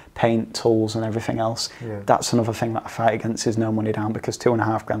 in paint, tools and everything else. That's another thing that I fight against, is no money down, because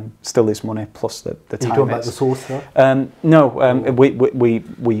 £2,500 still is money plus the time. Are you talking about the source stuff? No,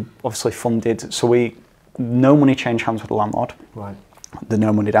 we obviously funded, so no money change hands with the landlord. Right. The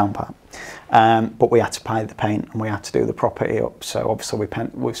no money down part. But we had to buy the paint and we had to do the property up. So obviously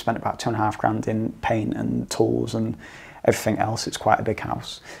we've spent about £2,500 in paint and tools and everything else. It's quite a big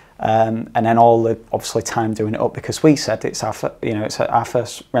house. And then all the obviously time doing it up, because we said it's our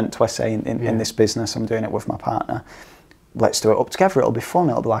first rent to SA in this business. I'm doing it with my partner. Let's do it up together. It'll be fun.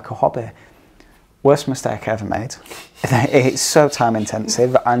 It'll be like a hobby. Worst mistake I ever made. It's so time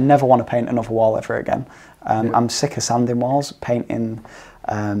intensive. I never want to paint another wall ever again. I'm sick of sanding walls, painting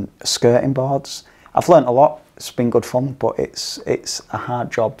skirting boards. I've learnt a lot. It's been good fun, but it's a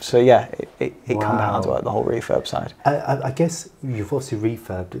hard job. So yeah, it can be hard work, the whole refurb side. I guess you've obviously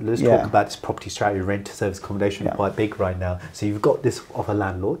refurbed. Let's talk about this property strategy, rent to service accommodation, quite big right now. So you've got this of a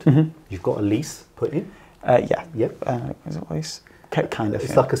landlord. You've got a lease put in. Is it a lease? Kind of.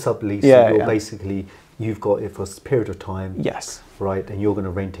 It's like a sublease. So you're basically, you've got it for a period of time. Yes. Right, and you're going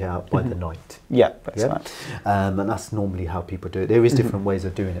to rent it out by the night. Yeah, that's right. And that's normally how people do it. There is different ways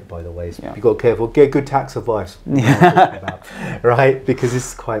of doing it, by the way. So you've got to be careful. Get good tax advice. Right, because this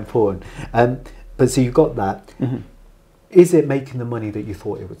is quite important. But so you've got that. Is it making the money that you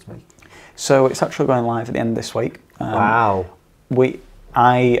thought it would make? So it's actually going live at the end of this week. Wow.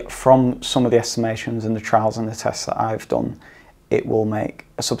 From some of the estimations and the trials and the tests that I've done, it will make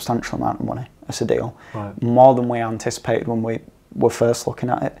a substantial amount of money as a deal. Right. More than we anticipated when we were first looking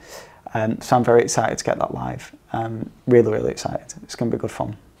at it. So I'm very excited to get that live. Really, really excited. It's going to be good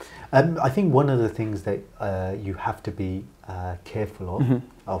fun. I think one of the things that you have to be careful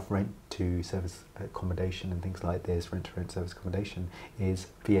of rent to service accommodation and things like this, rent to rent service accommodation, is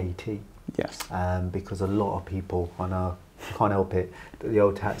VAT. Yes. Because a lot of people can't help it, the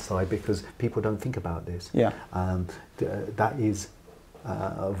old tax side, because people don't think about this. Yeah. That is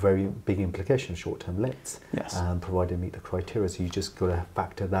a very big implication of short-term lets, provided meet the criteria. So you just got to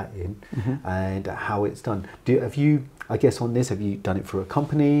factor that in, and how it's done. Have you, I guess on this, have you done it through a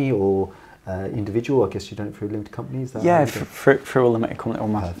company or individual? I guess you've done it through a limited company, is that? Yeah, through a limited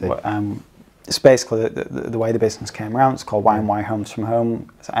company. It's basically the way the business came around. It's called Y&Y Homes from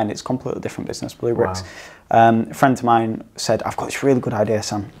Home, and it's a completely different business, Blue Bricks. A friend of mine said, I've got this really good idea,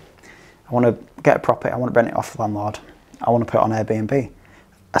 Sam. I want to get a property, I want to rent it off the landlord. I want to put it on Airbnb.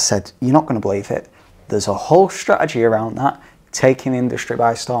 I said, you're not going to believe it. There's a whole strategy around that, taking the industry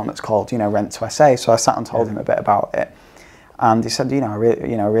by storm. It's called, rent to SA. So I sat and told him a bit about it. And he said, I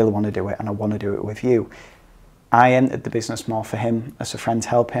really want to do it, and I want to do it with you. I entered the business more for him, as a friend to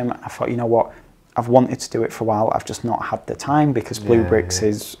help him. And I thought, you know what, I've wanted to do it for a while. I've just not had the time, because Blue Bricks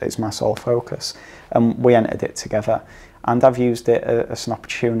is my sole focus. And we entered it together. And I've used it as an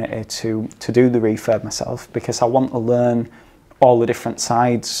opportunity to do the refurb myself, because I want to learn all the different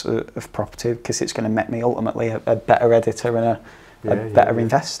sides of property, because it's going to make me ultimately a better editor and a better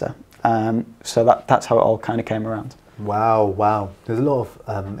investor. So that's how it all kind of came around. Wow. There's a lot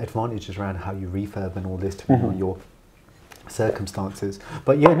of advantages around how you refurb and all this, depending on your circumstances.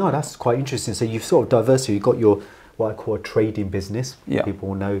 But that's quite interesting. So you've sort of diversified. You've got your, what I call a trading business. People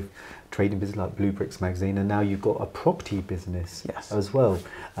will know trading business like Blue Bricks magazine, and now you've got a property business as well.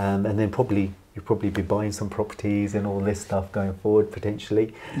 And then you'll probably be buying some properties and all this stuff going forward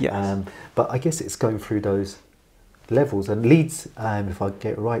potentially. But I guess it's going through those levels. And Leeds, if I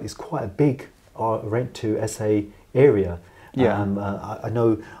get it right, is quite a big rent to SA area. Yeah. I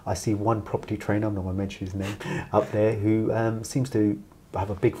know I see one property trainer, I'm not going to mention his name, up there who seems to have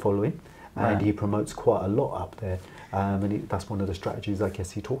a big following, and he promotes quite a lot up there. And that's one of the strategies I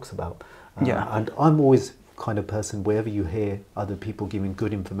guess he talks about. And I'm always kind of person, wherever you hear other people giving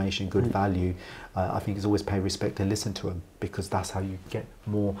good information, good value, I think it's always pay respect and listen to them, because that's how you get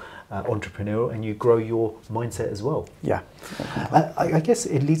more entrepreneurial and you grow your mindset as well. Yeah. I guess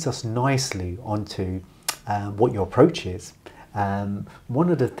it leads us nicely onto what your approach is. One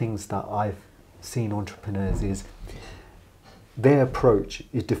of the things that I've seen entrepreneurs is their approach,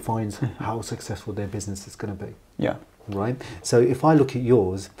 it defines how successful their business is going to be. Yeah. Right. So if I look at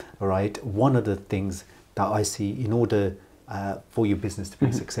yours, all right, one of the things that I see in order for your business to be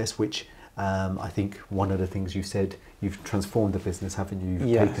a success, which I think one of the things you said, you've transformed the business, haven't you?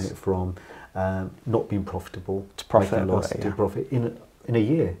 You've taken it from not being profitable to profit, to profit in a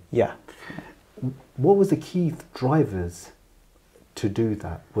year. Yeah. What was the key drivers to do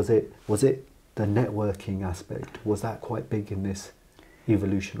that? Was it the networking aspect? Was that quite big in this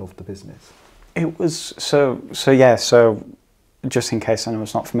evolution of the business? It was so just in case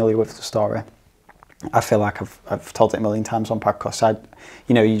anyone's not familiar with the story, I feel like I've told it a million times on podcasts.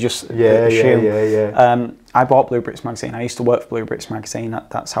 You just assume. I bought Blue Bricks magazine. I used to work for Blue Bricks magazine.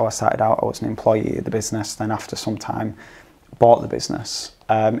 That's how I started out. I was an employee of the business. Then after some time, bought the business.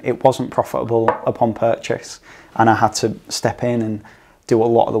 It wasn't profitable upon purchase, and I had to step in and do a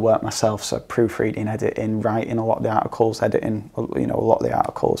lot of the work myself. So proofreading, editing, writing a lot of the articles, editing a lot of the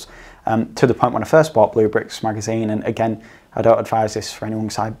articles. To the point when I first bought Blue Bricks magazine, and again, I don't advise this for anyone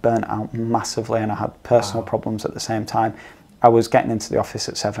because I burnt out massively and I had personal problems at the same time. I was getting into the office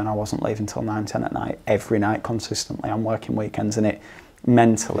at 7, I wasn't leaving till 9, 10 at night, every night consistently. I'm working weekends, and it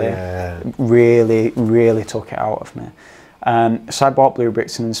mentally really, really took it out of me. So I bought Blue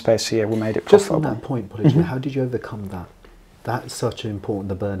Bricks, and in the space of a year we made it profitable. Just on that point, how did you overcome that? That's such important,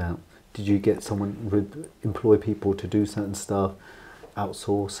 the burnout. Did you get someone, employ people to do certain stuff,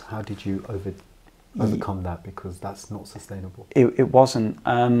 outsource? How did you overcome that, because that's not sustainable? It wasn't.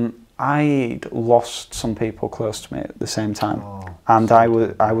 I'd lost some people close to me at the same time, and I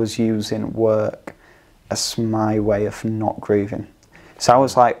was using work as my way of not grieving. So I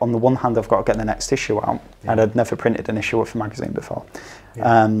was like, on the one hand, I've got to get the next issue out, and I'd never printed an issue of a magazine before.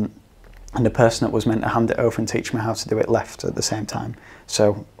 And the person that was meant to hand it over and teach me how to do it left at the same time.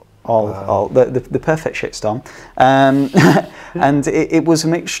 So all the perfect shitstorm. And it was a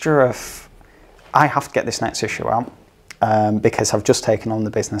mixture of, I have to get this next issue out because I've just taken on the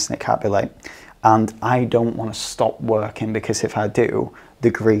business and it can't be late. And I don't want to stop working, because if I do,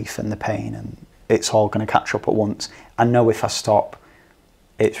 the grief and the pain and it's all going to catch up at once. I know if I stop,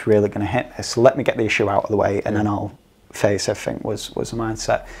 it's really going to hit me. So let me get the issue out of the way, and then I'll face everything, was the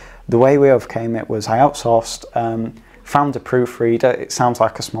mindset. The way we overcame it was I outsourced, found a proofreader. It sounds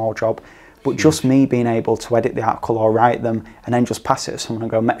like a small job, but just me being able to edit the article or write them and then just pass it to someone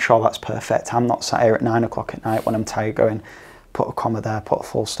and go, make sure that's perfect. I'm not sat here at 9 o'clock at night when I'm tired going, put a comma there, put a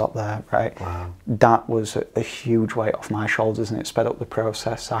full stop there, right? Wow. That was a huge weight off my shoulders, and it sped up the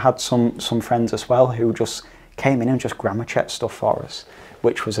process. I had some friends as well who just came in and just grammar checked stuff for us,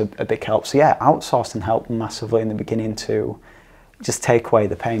 which was a big help. So yeah, outsourcing helped massively in the beginning to just take away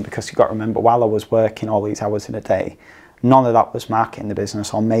the pain, because you've got to remember, while I was working all these hours in a day, none of that was marketing the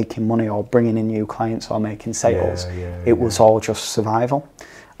business or making money or bringing in new clients or making sales. It was all just survival.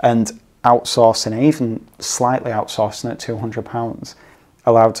 And outsourcing, even slightly outsourcing at £200,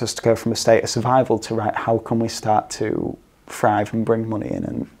 allowed us to go from a state of survival to, right, how can we start to thrive and bring money in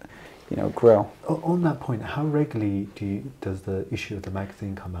and grow. On that point, how regularly does the issue of the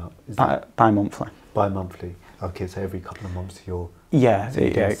magazine come out? Is bi-monthly. Bi-monthly. Okay, so every couple of months you're...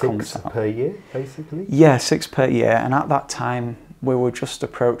 it comes out. 6 per year, basically? Yeah, 6 per year. And at that time, we were just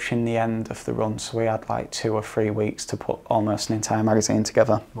approaching the end of the run, so we had like 2 or 3 weeks to put almost an entire magazine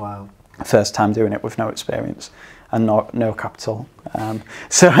together. Wow. First time doing it with no experience and no capital.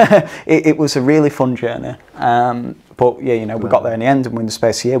 So it was a really fun journey. But yeah, we got there in the end, and in the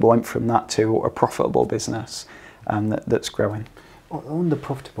space of a year, we went from that to a profitable business that's growing. On the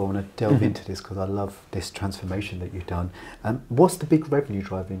profitable, I want to delve into this because I love this transformation that you've done. What's the big revenue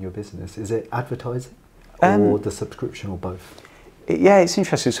driver in your business? Is it advertising or the subscription, or both? Yeah, it's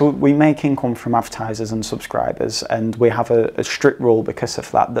interesting. So we make income from advertisers and subscribers, and we have a strict rule because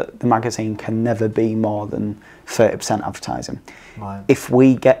of that the magazine can never be more than 30% advertising. Right. If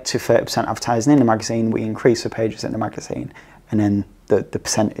we get to 30% advertising in the magazine, we increase the pages in the magazine, and then the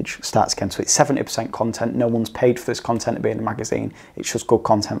percentage starts again. So it's 70% content. No one's paid for this content to be in the magazine. It's just good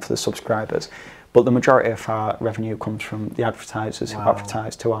content for the subscribers. but the majority of our revenue comes from the advertisers who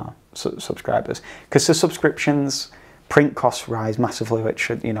advertise to our subscribers. Because the subscriptions, print costs rise massively, which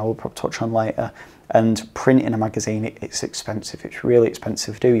we'll probably touch on later. And printing a magazine, it's expensive. It's really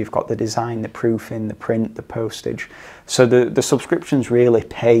expensive to do. You've got the design, the proofing, the print, the postage. So the subscriptions really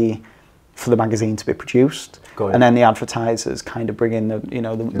pay for the magazine to be produced, and then the advertisers kind of bring in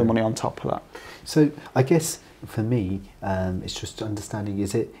the money on top of that. So I guess for me, it's just understanding: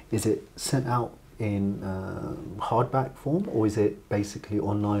 is it sent out in hardback form, or is it basically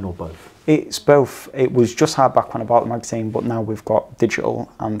online, or both? It's both. It was just hardback when I bought the magazine, but now we've got digital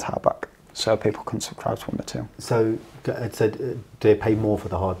and hardback, so people can subscribe to one or two. So do they pay more for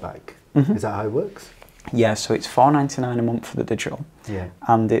the hardback? Is that how it works? Yeah, so it's £4.99 a month for the digital,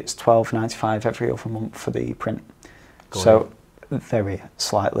 and it's £12.95 every other month for the print. Very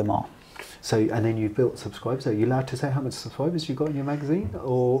slightly more. So, and then you've built subscribers. Are you allowed to say how much subscribers you got in your magazine,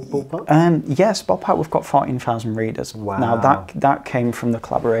 or ballpark? Yes, ballpark. We've got 14,000 readers. Wow. Now that came from the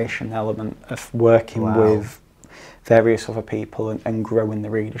collaboration element of working with various other people and growing the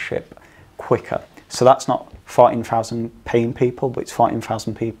readership quicker. So that's not 14,000 paying people, but it's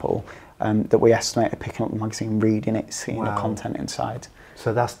 14,000 people that we estimate are picking up the magazine, reading it, seeing the content inside.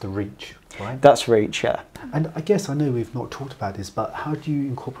 So that's the reach, right? That's reach, yeah. And I guess I know we've not talked about this, but how do you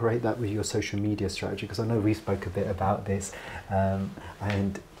incorporate that with your social media strategy? Because I know we spoke a bit about this,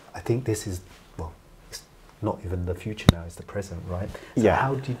 and I think this is, well, it's not even the future now, it's the present, right? So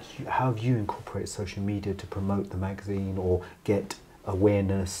how have you incorporated social media to promote the magazine or get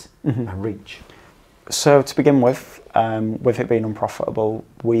awareness and reach? So to begin with it being unprofitable,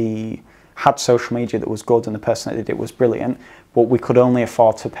 we had social media that was good and the person that did it was brilliant, but we could only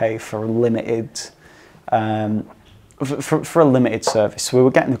afford to pay for a limited for a limited service. So we were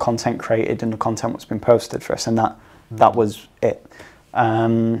getting the content created and the content was being posted for us, and that was it.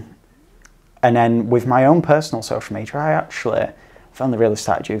 And then with my own personal social media, I've only really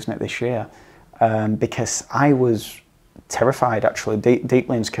started using it this year because I was terrified, actually,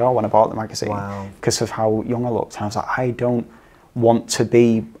 deeply insecure when I bought the magazine because of how young I looked. And I was like, I don't want to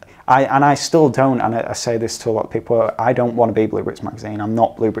be, and I still don't, and I say this to a lot of people, I don't want to be Blue Bricks Magazine. I'm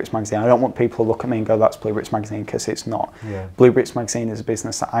not Blue Bricks Magazine. I don't want people to look at me and go, that's Blue Bricks Magazine, because it's not. Blue Bricks Magazine is a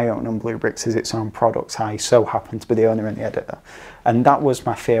business that I own, and Blue Bricks is its own product. I so happen to be the owner and the editor. And that was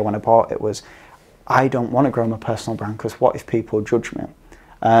my fear when I bought it, was I don't want to grow my personal brand, because what if people judge me?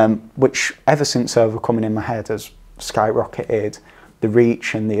 Which ever since overcoming in my head has skyrocketed. The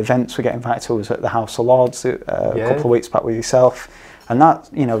reach and the events we get invited to. Was at the House of Lords a couple of weeks back with yourself, and that,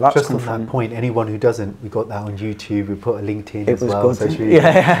 that's just on that point. Anyone who doesn't, we got that on YouTube. We put a LinkedIn as well, social media,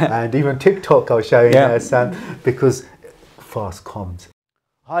 and even TikTok. I was showing Sam, because fast comms.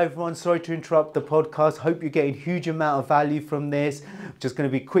 Hi everyone, sorry to interrupt the podcast. Hope you're getting a huge amount of value from this. Just going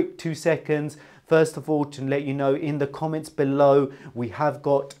to be quick, 2 seconds. First of all, to let you know, in the comments below, we have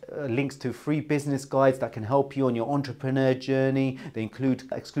got links to free business guides that can help you on your entrepreneur journey. They include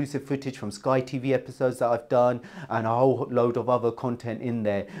exclusive footage from Sky TV episodes that I've done, and a whole load of other content in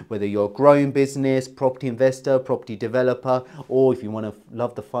there. Whether you're a growing business, property investor, property developer, or if you want to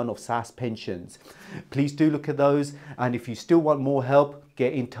love the fun of SSAS pensions. Please do look at those, and if you still want more help,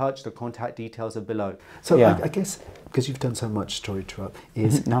 get in touch. The contact details are below. So I guess, because you've done so much, story to up,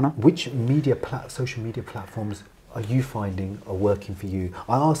 is which social media platforms are you finding are working for you?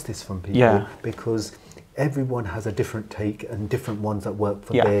 I ask this from people because everyone has a different take and different ones that work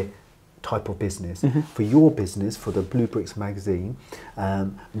for their type of business. For your business, for the Blue Bricks magazine,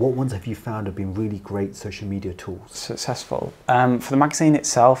 what ones have you found have been really great social media tools? Successful. For the magazine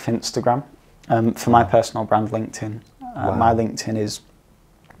itself, Instagram. For my personal brand, LinkedIn. My LinkedIn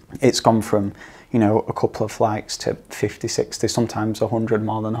it's gone from, a couple of likes to 50, 60, sometimes 100,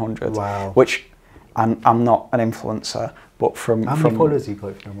 more than 100. Which, I'm not an influencer, but from... How many followers have you got,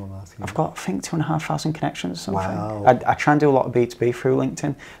 if no one asking? I've got, I think, 2,500 connections or something. I try and do a lot of B2B through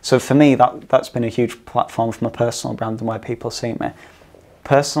LinkedIn. So for me, that's been a huge platform for my personal brand and where people see me.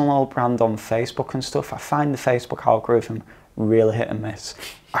 Personal brand on Facebook and stuff, I find the Facebook algorithm really hit and miss.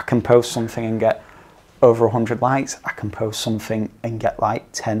 I can post something and get over 100 likes. I can post something and get like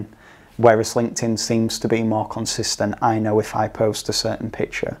 10. Whereas LinkedIn seems to be more consistent. I know if I post a certain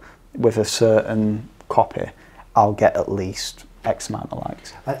picture with a certain copy, I'll get at least X amount of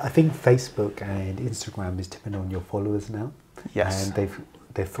likes. I think Facebook and Instagram is depending on your followers now. Yes. And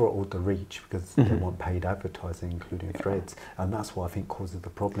they've throttled the reach because they want paid advertising, including threads. And that's what I think causes the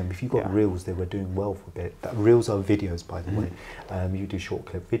problem. If you've got Reels, they were doing well for a bit. Reels are videos, by the way. You do short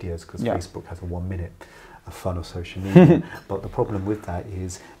clip videos because Facebook has a 1 minute fun of social media. But the problem with that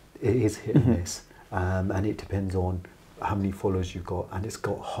is it is hit and miss. And it depends on how many followers you've got, and it's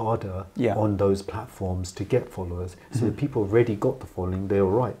got harder Yeah. on those platforms to get followers. So the people already got the following, they're all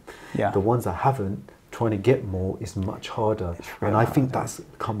right. Yeah. The ones that haven't, trying to get more is much harder. And I think that's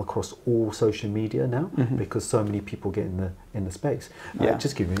come across all social media now, because so many people get in the space.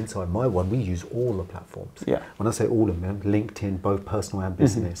 Just give you an insight, my one, we use all the platforms. Yeah. When I say all of them, LinkedIn, both personal and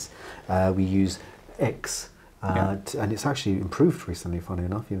business. We use X, and it's actually improved recently, funny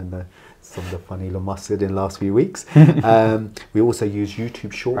enough, even though some of the funny Elon Musk said in the last few weeks. We also use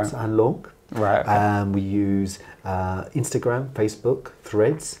YouTube Shorts and Long. Right. We use Instagram, Facebook,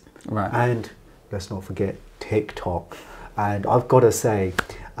 Threads, and let's not forget TikTok. And I've got to say,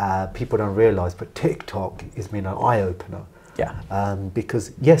 people don't realise, but TikTok has been an eye-opener. Yeah.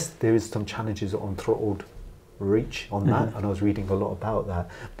 Because yes, there is some challenges on throttled reach on that, and I was reading a lot about that.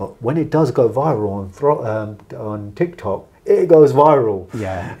 But when it does go viral on TikTok, it goes viral.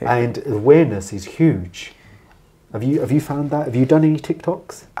 Yeah. And awareness is huge. Have you found that? Have you done any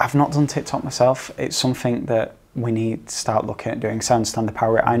TikToks? I've not done TikTok myself. It's something that we need to start looking at doing. So I understand the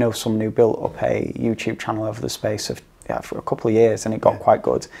power. I know someone who built up a YouTube channel over the space of for a couple of years, and it got quite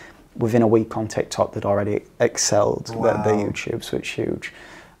good. Within a week on TikTok, they'd already excelled the YouTube, so it's huge.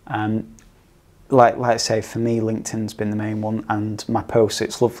 Like I say, for me, LinkedIn's been the main one, and my posts,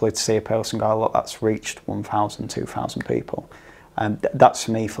 it's lovely to see a post and go, look, that's reached 1,000, 2,000 people. That's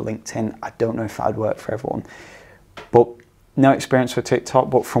for me for LinkedIn. I don't know if that'd work for everyone, but no experience with TikTok,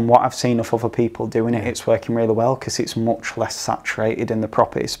 but from what I've seen of other people doing it, it's working really well, because it's much less saturated in the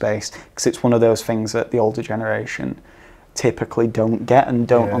property space, because it's one of those things that the older generation typically don't get and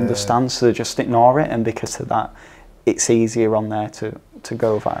don't understand, so they just ignore it, and because of that, it's easier on there to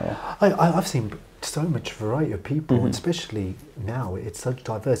go viral. I've seen so much variety of people, and especially now, it's so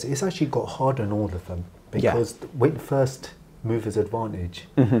diverse. It's actually got harder on all of them, because with first mover's advantage,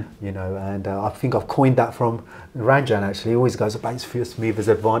 you know, and I think I've coined that from Ranjan. Actually, he always goes about his first mover's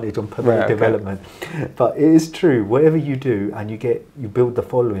advantage on public development. But it is true, whatever you do, and you build the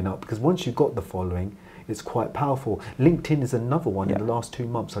following up, because once you've got the following, it's quite powerful. LinkedIn is another one. In the last 2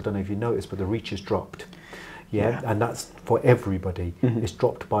 months, I don't know if you noticed, but the reach has dropped. And that's for everybody. It's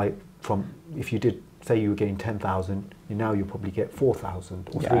dropped from, if you did say you were getting 10,000, now you'll probably get 4,000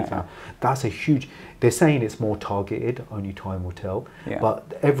 or 3,000. That's a huge, they're saying it's more targeted, only time will tell,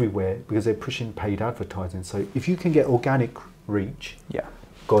 but everywhere, because they're pushing paid advertising. So if you can get organic reach,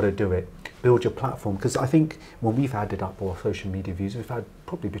 got to do it. Build your platform, because I think when we've added up our social media views, we've had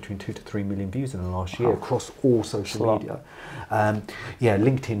probably between 2 to 3 million views in the last year across all social media.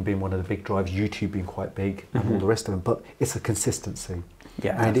 LinkedIn being one of the big drives, YouTube being quite big, and all the rest of them, but it's a consistency.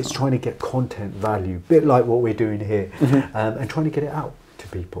 And it's trying to get content value, a bit like what we're doing here, and trying to get it out to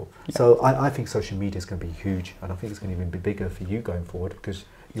people. So I think social media is going to be huge, and I think it's going to even be bigger for you going forward, because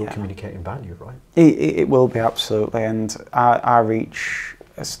you're communicating value, right? It will be, absolutely, and our reach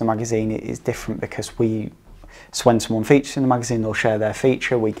as the magazine is different, because so when someone features in the magazine, they'll share their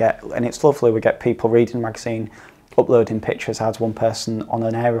feature, and it's lovely, we get people reading the magazine, uploading pictures. I had one person on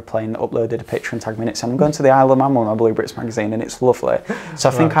an aeroplane that uploaded a picture and tagged me in it, saying, I'm going to the Isle of Man with my Blue Brits magazine, and it's lovely. So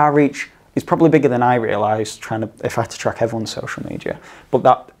I think our reach is probably bigger than I realised, if I had to track everyone's social media.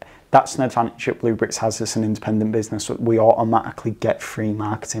 But that's an advantage that Blue Brits has as an independent business. We automatically get free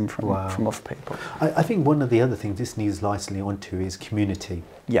marketing from other people. I think one of the other things this leads nicely onto is community.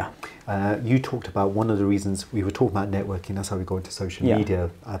 You talked about one of the reasons we were talking about networking, that's how we go into social media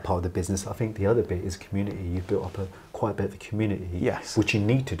part of the business. I think the other bit is community. You've built up quite a bit of a community, which you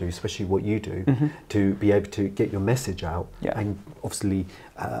need to do, especially what you do, to be able to get your message out and obviously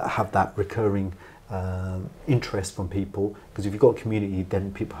have that recurring interest from people, because if you've got a community,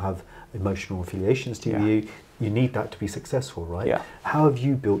 then people have emotional affiliations to you. You need that to be successful, right? How have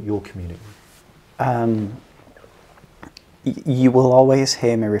you built your community? You will always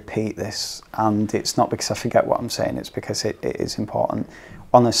hear me repeat this, and it's not because I forget what I'm saying, it's because it is important.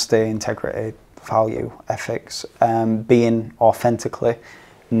 Honesty, integrity, value, ethics, being authentically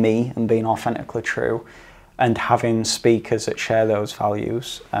me and being authentically true, and having speakers that share those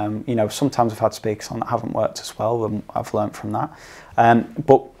values. You know, sometimes I've had speakers on that haven't worked as well, and I've learned from that.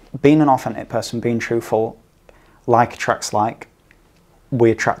 But being an authentic person, being truthful, like attracts like. We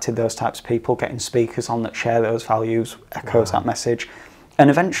attracted those types of people, getting speakers on that share those values, echoes that message. And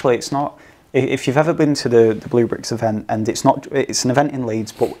eventually it's not, if you've ever been to the Blue Bricks event, and it's an event in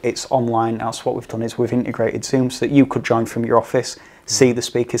Leeds, but it's online now, so what we've done is we've integrated Zoom so that you could join from your office, see the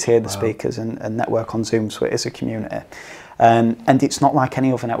speakers, hear the speakers, and network on Zoom, so it is a community. And it's not like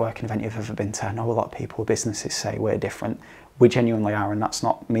any other networking event you've ever been to. I know a lot of people, businesses say we're different. We genuinely are, and that's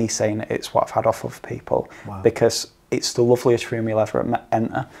not me saying it, it's what I've had off of people, because it's the loveliest room you'll ever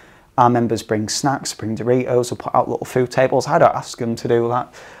enter, Our members bring snacks, bring Doritos, or put out little food tables. I don't ask them to do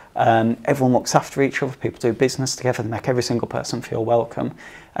that. Everyone looks after each other, people do business together, they make every single person feel welcome.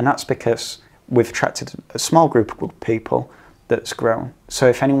 And that's because we've attracted a small group of people that's grown. So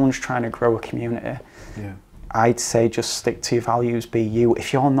if anyone's trying to grow a community, I'd say just stick to your values, be you.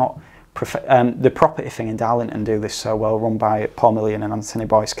 If you're not, the property thing in Darlington do this so well, run by Paul Million and Anthony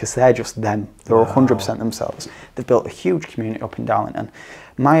Boyce, because they're just them. They're 100% themselves. They've built a huge community up in Darlington.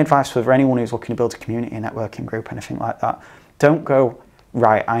 My advice for anyone who's looking to build a community, a networking group, anything like that, don't go,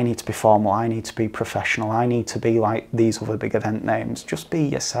 right, I need to be formal, I need to be professional, I need to be like these other big event names. Just be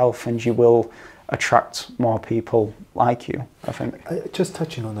yourself and you will attract more people like you, I think. Just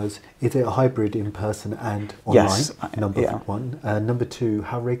touching on those, is it a hybrid in person and online? Yes. Number one. Number two,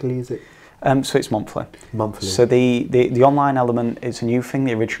 how regularly is it? So it's monthly. Monthly. So the online element is a new thing.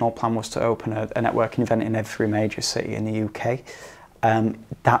 The original plan was to open a networking event in every major city in the UK.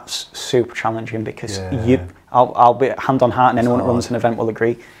 That's super challenging because I'll be hand on heart, and anyone that runs an event will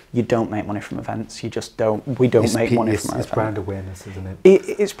agree, you don't make money from events. You just don't. We don't make money from events. It's brand awareness, isn't it?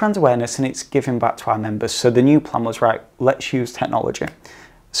 It's brand awareness, and it's giving back to our members. So the new plan was, right, let's use technology.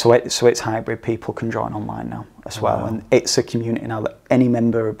 So it's hybrid. People can join online now as well, and it's a community now that any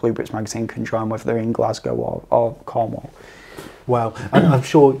member of Blue Bricks magazine can join, whether they're in Glasgow or Cornwall. Wow, I'm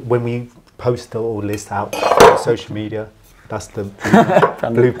sure when we post all this out on social media, that's the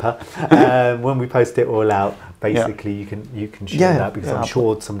blooper. When we post it all out, basically you can share that, because I'm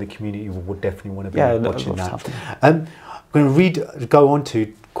sure some of the community would definitely want to be watching that. I'm going to go on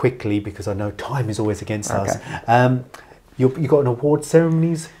to quickly, because I know time is always against us. You got an award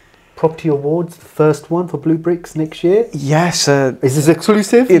ceremonies, property awards, the first one for Blue Bricks next year. Yes. Is this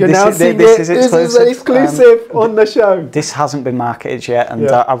exclusive? You're now seeing it. This is exclusive on the show. This hasn't been marketed yet, and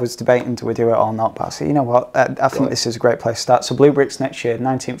I was debating, do we do it or not? But I said, you know what, I think this is a great place to start. So Blue Bricks next year,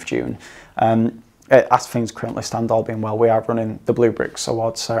 19th June. As things currently stand, all being well, we are running the Blue Bricks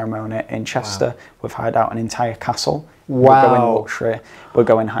Awards ceremony in Chester. We've hired out an entire castle. We're going luxury. We're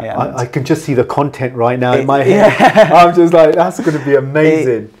going high end. I can just see the content right now in my head. I'm just like, that's going to be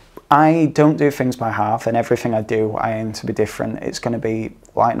amazing. I don't do things by half, and everything I do, I aim to be different. It's going to be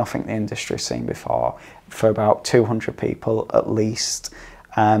like nothing the industry's seen before, for about 200 people at least.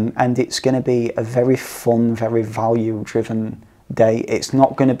 And it's going to be a very fun, very value-driven day. It's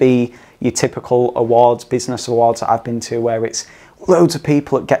not going to be your typical awards, business awards that I've been to, where it's loads of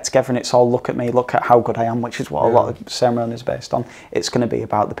people that get together and it's all look at me, look at how good I am, which is what a lot of ceremonies are based on. It's going to be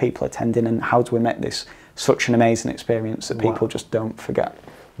about the people attending and how do we make this such an amazing experience that people just don't forget.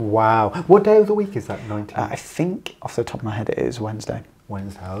 Wow. What day of the week is that, 19th? I think off the top of my head it is Wednesday.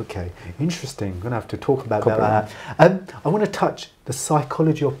 Wednesday, okay. Interesting. I'm going to have to talk about that. I want to touch the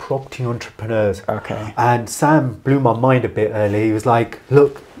psychology of property entrepreneurs. Okay. And Sam blew my mind a bit earlier. He was like,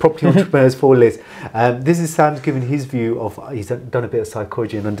 look, property entrepreneurs for this. This is Sam's given his view of, he's done a bit of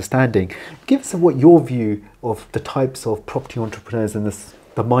psychology and understanding. Give us what your view of the types of property entrepreneurs and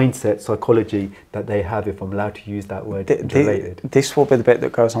the mindset, psychology that they have, if I'm allowed to use that word, related. This will be the bit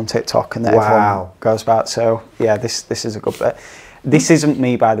that goes on TikTok and that everyone goes about. So yeah, this is a good bit. This isn't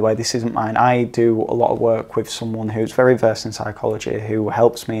me, by the way, this isn't mine. I do a lot of work with someone who's very versed in psychology, who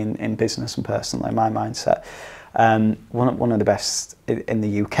helps me in business and personally, my mindset. One of the best in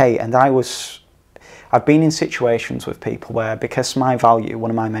the UK. And I've been in situations with people where, because my value, one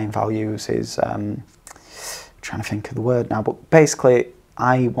of my main values is, I'm trying to think of the word now, but basically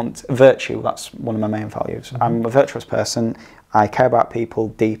I want virtue, that's one of my main values. I'm a virtuous person. I care about people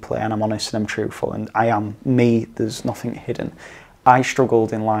deeply, and I'm honest and I'm truthful, and I am me, there's nothing hidden. I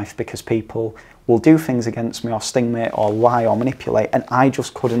struggled in life because people will do things against me or sting me or lie or manipulate, and I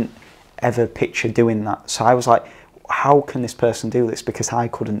just couldn't ever picture doing that. So I was like, how can this person do this? Because I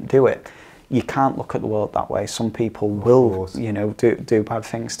couldn't do it. You can't look at the world that way. Some people will, you know, do bad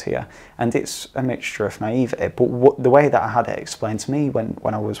things to you, and it's a mixture of naivety. But the way that I had it explained to me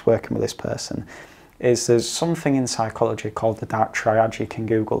when I was working with this person is there's something in psychology called the dark triad. You can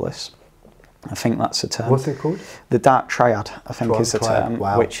Google this. I think that's a term. What's it called? The dark triad, I think, is the term,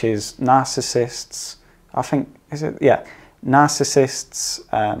 which is narcissists, I think, is it? Yeah. Narcissists,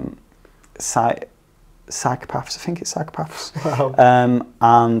 psychopaths, I think it's psychopaths,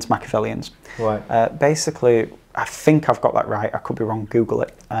 and Machiavellians. Right. Basically, I think I've got that right. I could be wrong. Google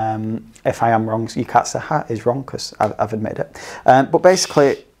it. If I am wrong, you can't say that is wrong, because I've admitted it. But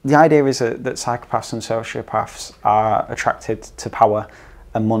basically, the idea is that psychopaths and sociopaths are attracted to power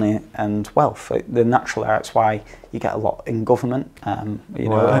and money and wealth. They're naturally, that's why you get a lot in government. You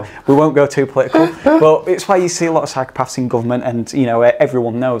know, we won't go too political, but it's why you see a lot of psychopaths in government, and you know,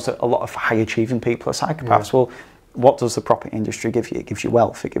 everyone knows that a lot of high achieving people are psychopaths. Well, what does the property industry give you? It gives you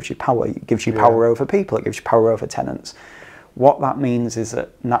wealth, it gives you power, it gives you power over people, it gives you power over tenants. What that means is that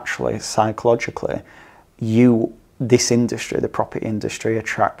naturally, psychologically, this industry, the property industry,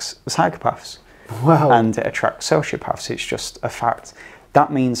 attracts psychopaths. Wow. And it attracts sociopaths. It's just a fact.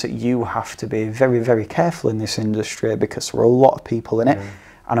 That means that you have to be very, very careful in this industry, because there are a lot of people in it.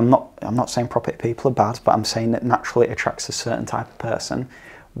 And I'm not saying property people are bad, but I'm saying that naturally it attracts a certain type of person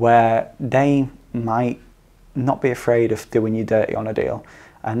where they might not be afraid of doing you dirty on a deal.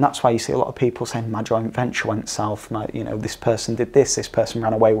 And that's why you see a lot of people saying my joint venture went south, this person did this person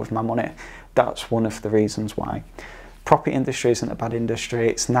ran away with my money. That's one of the reasons why. Property industry isn't a bad industry.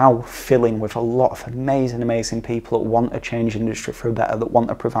 It's now filling with a lot of amazing people that want to change industry for a better, that want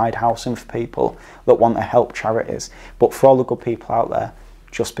to provide housing for people, that want to help charities. But for all the good people out there,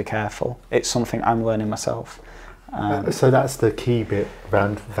 just be careful. It's something I'm learning myself. So that's the key bit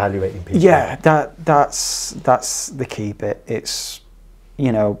around evaluating people. Yeah, that's the key bit. It's,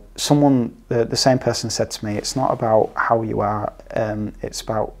 someone, the same person said to me, it's not about how you are, it's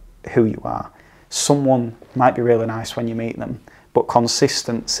about who you are. Someone might be really nice when you meet them, but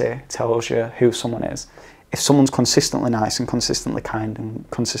consistency tells you who someone is. If someone's consistently nice and consistently kind and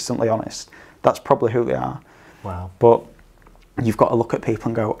consistently honest, that's probably who they are. Wow. But you've got to look at people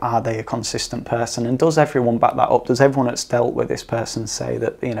and go, are they a consistent person? And does everyone back that up? Does everyone that's dealt with this person say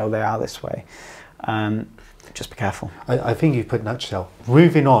that, they are this way? Just be careful. I think you've put in a nutshell.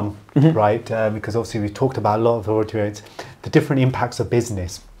 Moving on, right? Because obviously we've talked about a lot of audience, the different impacts of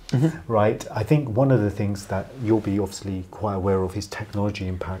business. Right, I think one of the things that you'll be obviously quite aware of is technology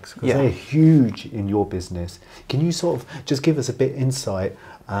impacts, because they're huge in your business. Can you sort of just give us a bit insight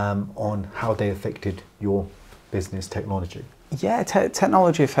on how they affected your business, technology? Yeah,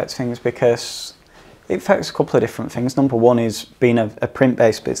 technology affects things because it affects a couple of different things. Number one is being a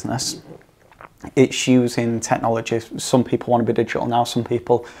print-based business. It's using technology. Some people want to be digital now. Some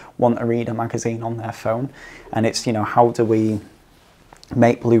people want to read a magazine on their phone, and it's how do we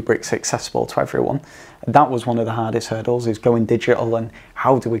make Bluebricks accessible to everyone? That was one of the hardest hurdles, is going digital, and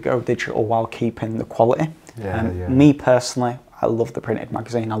how do we go digital while keeping the quality? Me personally, I love the printed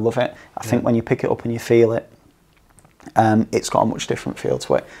magazine. I love it. I think when you pick it up and you feel it, it's got a much different feel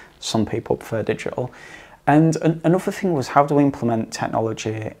to it. Some people prefer digital. And another thing was, how do we implement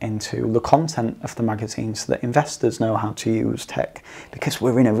technology into the content of the magazine so that investors know how to use tech? Because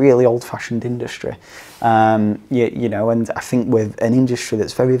we're in a really old-fashioned industry, and I think with an industry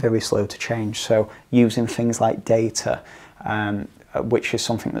that's very, very slow to change. So using things like data, which is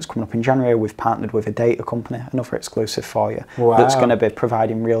something that's coming up in January. We've partnered with a data company, another exclusive for you, that's going to be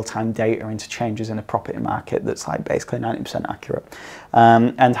providing real-time data into changes in the property market that's like basically 90% accurate.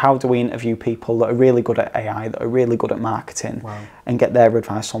 And how do we interview people that are really good at AI, that are really good at marketing, and get their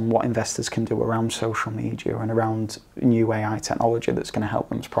advice on what investors can do around social media and around new AI technology that's going to help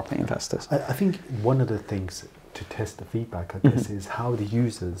them as property investors. I think one of the things to test the feedback, I guess, is how the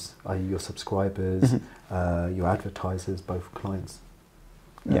users, i.e. your subscribers, your advertisers, both clients,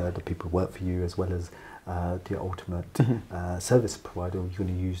 the people who work for you, as well as the ultimate service provider, you're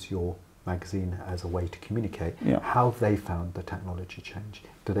going to use your magazine as a way to communicate. How have they found the technology change?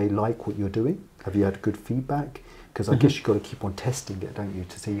 Do they like what you're doing? Have you had good feedback? Because I guess you've got to keep on testing it, don't you,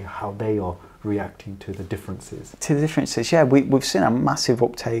 to see how they are reacting to the differences. We've seen a massive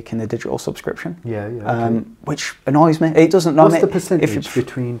uptake in the digital subscription. Which annoys me. It doesn't. What's the percentage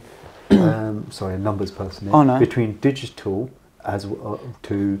between? Sorry, a numbers person. Between digital as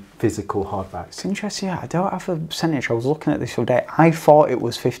to physical hardbacks. It's interesting. I don't have a percentage. I was looking at this the other day. I thought it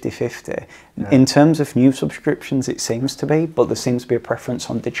was 50-50. In terms of new subscriptions, it seems to be, but there seems to be a preference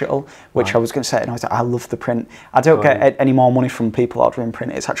on digital, which I was going to say, and I was like, I love the print. I don't get any more money from people ordering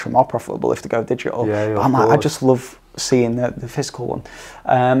print. It's actually more profitable if they go digital. I just love seeing the physical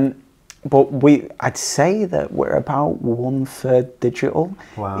one. But I'd say that we're about 1/3 digital.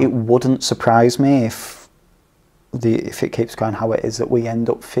 It wouldn't surprise me if it keeps going how it is, that we end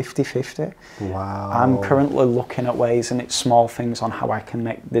up 50-50. I'm currently looking at ways, and it's small things, on how I can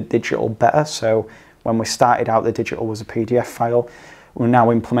make the digital better. So when we started out, the digital was a PDF file. We're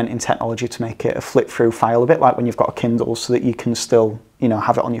now implementing technology to make it a flip-through file, a bit like when you've got a Kindle, so that you can still,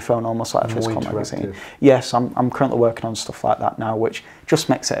 have it on your phone, almost like a physical magazine. Yes, I'm currently working on stuff like that now, which just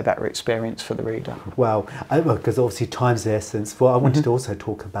makes it a better experience for the reader. Well, because obviously time's the essence. What I wanted to also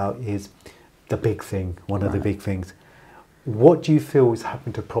talk about is the big thing, one of the big things. What do you feel is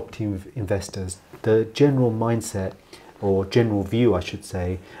happening to property investors? The general mindset, or general view, I should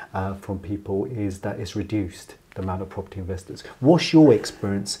say, from people is that it's reduced, the amount of property investors. What's your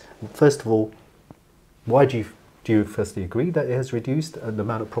experience? First of all, why do you Do you firstly agree that it has reduced the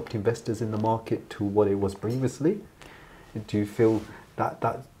amount of property investors in the market to what it was previously? Do you feel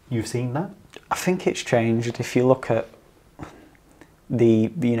that you've seen that? I think it's changed. If you look at the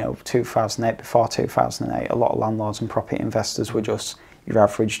 2008, before 2008, a lot of landlords and property investors were just your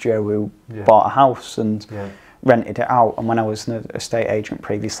average Joe who bought a house and rented it out. And when I was an estate agent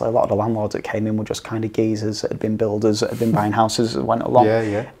previously, a lot of the landlords that came in were just kind of geezers that had been builders, that had been buying houses that went along.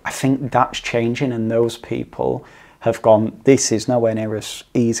 I think that's changing, and those people have gone, this is nowhere near as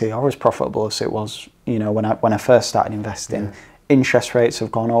easy or as profitable as it was, when I first started investing. Interest rates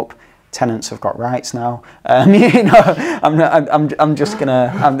have gone up. Tenants have got rights now. I'm just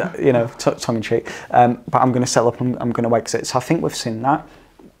gonna, tongue in cheek. But I'm gonna sell up and I'm gonna exit. So I think we've seen that.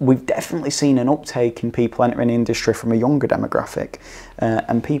 We've definitely seen an uptake in people entering the industry from a younger demographic,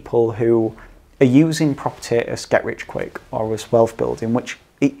 and people who are using property as get rich quick or as wealth building, which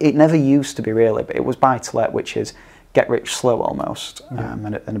it never used to be really, but it was buy to let, which is get rich slow almost,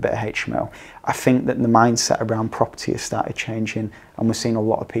 and a bit of HMO. I think that the mindset around property has started changing, and we're seeing a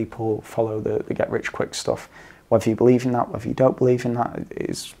lot of people follow the get rich quick stuff. Whether you believe in that, whether you don't believe in that,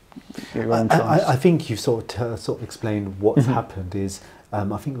 is your own choice. I think you've sort of explained what's happened is,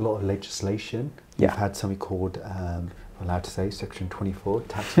 I think a lot of legislation, you've had something called, I'm allowed to say, Section 24,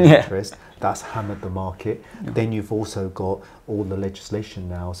 tax and interest, that's hammered the market. Then you've also got all the legislation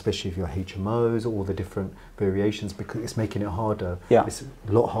now, especially if you're HMOs, all the different variations, because it's making it harder. It's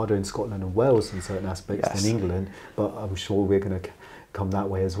a lot harder in Scotland and Wales in certain aspects than England, but I'm sure we're going to come that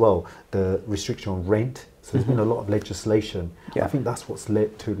way as well. The restriction on rent, so there's been a lot of legislation. I think that's what's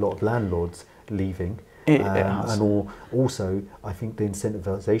led to a lot of landlords leaving. And also, I think the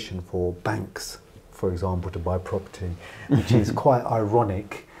incentivisation for banks, for example, to buy property, which is quite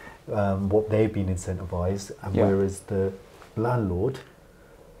ironic, what they've been incentivised, and whereas the landlord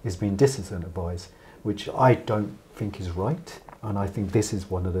is being disincentivised, which I don't think is right. And I think this is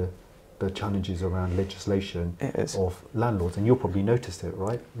one of the challenges around legislation of landlords. And you'll probably noticed it,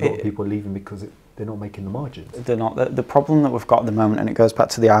 right? A lot of people are leaving because they're not making the margins. They're not. The problem that we've got at the moment, and it goes back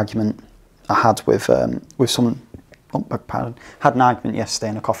to the argument I had with someone. Had an argument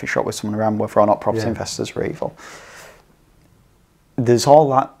yesterday in a coffee shop with someone around whether or not property investors were evil. There's all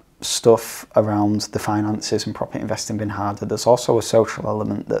that stuff around the finances and property investing being harder. There's also a social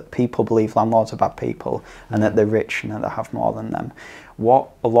element that people believe landlords are bad people and that they're rich and that they have more than them. What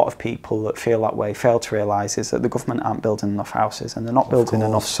a lot of people that feel that way fail to realise is that the government aren't building enough houses, and they're not building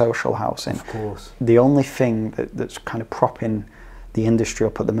enough social housing. Of course. The only thing that's kind of propping the industry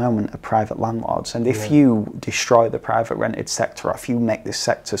up at the moment are private landlords, and if you destroy the private rented sector, or if you make this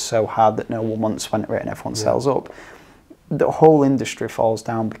sector so hard that no one wants to enter it and everyone sells up, the whole industry falls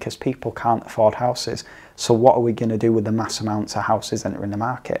down because people can't afford houses. So what are we going to do with the mass amounts of houses entering the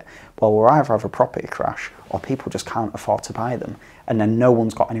market? Well, we'll either have a property crash or people just can't afford to buy them, and then no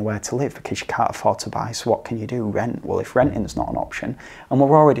one's got anywhere to live because you can't afford to buy. So what can you do? Rent. Well, if renting is not an option, and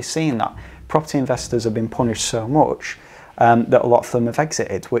we're already seeing that property investors have been punished so much that a lot of them have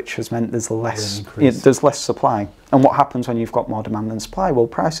exited, which has meant there's less supply. And what happens when you've got more demand than supply? Well,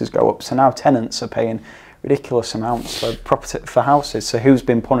 prices go up. So now tenants are paying ridiculous amounts for houses. So who's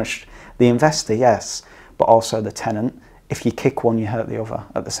been punished? The investor, yes, but also the tenant. If you kick one, you hurt the other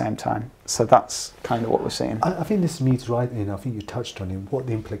at the same time. So that's kind of what we're seeing. I think this leads right in. I think you touched on it, what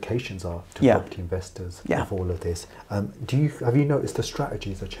the implications are to property investors of all of this. Have you noticed the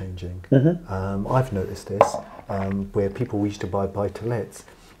strategies are changing? I've noticed this, where people used to buy buy-to-lets.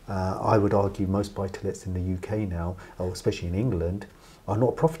 I would argue most buy-to-lets in the UK now, or especially in England, are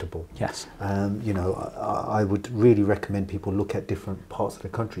not profitable. Yes. I would really recommend people look at different parts of the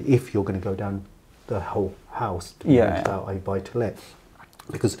country if you're going to go down the whole house to rent out a buy-to-let.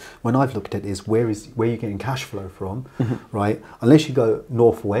 Because when I've looked at this, where you're getting cash flow from, right? Unless you go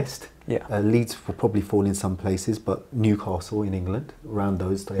northwest, Leeds will probably fall in some places, but Newcastle in England, around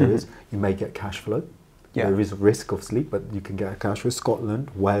those areas, you may get cash flow. There is a risk of sleep, but you can get a cash flow.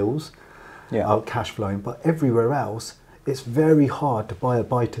 Scotland, Wales, are cash flowing, but everywhere else, it's very hard to buy a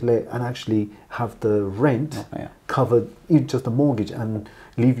buy-to-let and actually have the rent cover just the mortgage and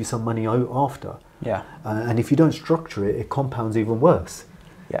leave you some money after. And if you don't structure it, it compounds even worse.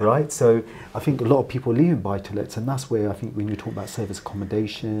 Right? So I think a lot of people are leaving buy-to-lets, and that's where I think when you talk about service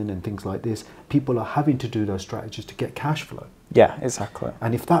accommodation and things like this, people are having to do those strategies to get cash flow. Yeah, exactly.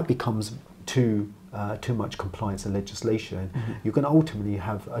 And if that becomes too much compliance and legislation, you're going to ultimately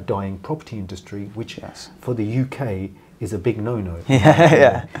have a dying property industry, which for the UK is a big no-no.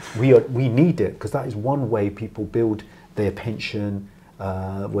 We need it, because that is one way people build their pension,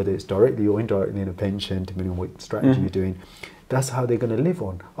 whether it's directly or indirectly in a pension, depending on what strategy you're doing. that's how they're going to live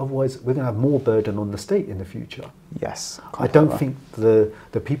on. Otherwise, we're going to have more burden on the state in the future. Yes. I don't think the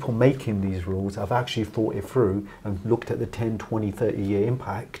people making these rules have actually thought it through and looked at the 10, 20, 30-year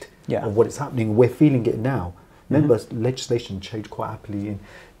impact of what is happening. We're feeling it now. Remember, legislation changed quite happily in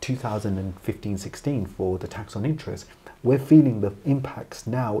 2015-16 for the tax on interest. We're feeling the impacts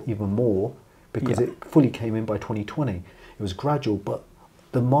now even more because it fully came in by 2020. It was gradual, but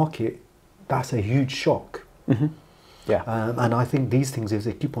the market, that's a huge shock. Yeah. And I think these things, if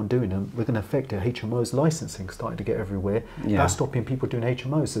they keep on doing them, we're going to affect it. HMOs licensing starting to get everywhere. That's stopping people doing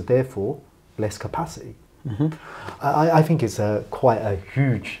HMOs, so therefore less capacity. I think it's quite a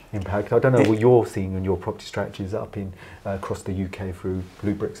huge impact. I don't know what you're seeing in your property strategies up in across the UK through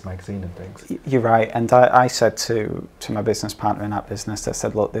Blue Bricks magazine and things. You're right, and I said to my business partner in that business, I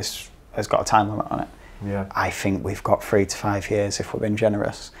said, look, this has got a time limit on it. Yeah. I think we've got 3 to 5 years, if we're being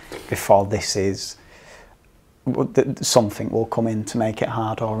generous, before this is something will come in to make it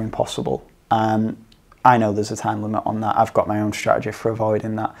hard or impossible. I know there's a time limit on that. I've got my own strategy for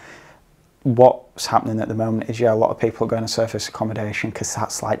avoiding that. What's happening at the moment is, a lot of people are going to surface accommodation because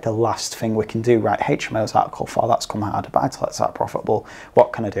that's like the last thing we can do. Right, HMO's Article 4, that's come harder, buy-to-lets are profitable.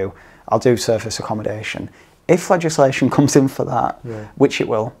 What can I do? I'll do surface accommodation. If legislation comes in for that, which it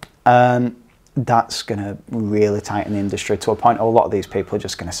will, that's going to really tighten the industry to a point where a lot of these people are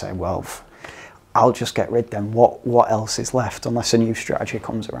just going to say, well, I'll just get rid then. What else is left unless a new strategy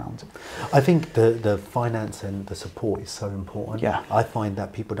comes around? I think the finance and the support is so important. Yeah. I find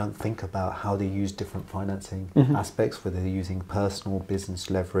that people don't think about how they use different financing aspects, whether they're using personal business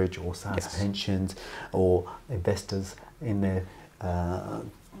leverage or SSAS pensions or investors in their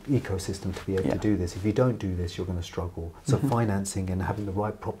ecosystem to be able to do this. If you don't do this, you're going to struggle. So financing and having the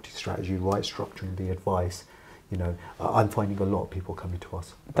right property strategy, right structuring the advice, you know, I'm finding a lot of people coming to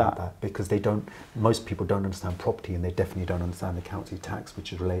us about that because they don't, most people don't understand property, and they definitely don't understand the council tax,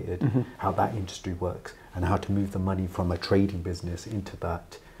 which is related, how that industry works and how to move the money from a trading business into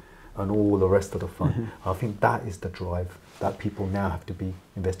that and all the rest of the fund. I think that is the drive, that people now have to be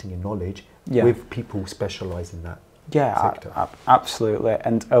investing in knowledge with people specialise in that. Absolutely.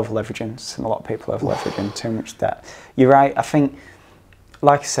 And over leveraging, and a lot of people over leveraging too much debt. You're right. I think,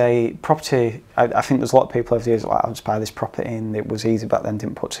 like I say, property, I think there's a lot of people over the years like, I'll just buy this property and it was easy back then,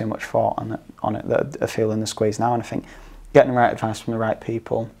 didn't put too much thought on it that are feeling the squeeze now. And I think getting the right advice from the right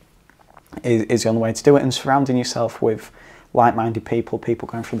people is the only way to do it, and surrounding yourself with like-minded people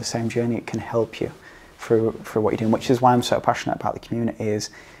going through the same journey, it can help you through what you're doing, which is why I'm so passionate about the community. Is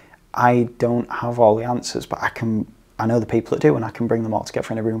I don't have all the answers, but I know the people that do, and I can bring them all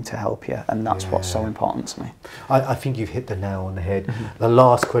together in a room to help you, and that's what's so important to me. I think you've hit the nail on the head. The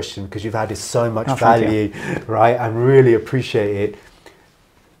last question, because you've added so much value, right? I really appreciate it.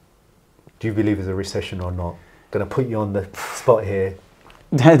 Do you believe there's a recession or not? Going to put you on the spot here.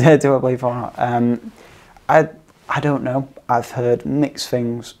 Do I believe or not? I don't know. I've heard mixed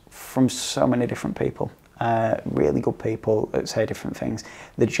things from so many different people. Really good people that say different things.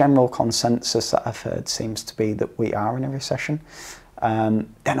 The general consensus that I've heard seems to be that we are in a recession. Then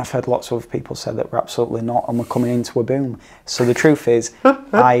I've heard lots of other people say that we're absolutely not, and we're coming into a boom. So the truth is,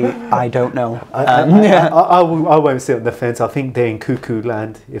 I don't know. I won't sit on the fence. I think they're in cuckoo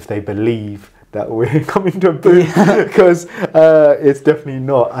land if they believe that we're coming to a boom, because it's definitely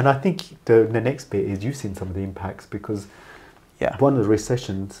not. And I think the next bit is you've seen some of the impacts, because one of the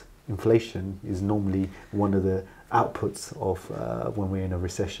recessions, inflation is normally one of the outputs of when we're in a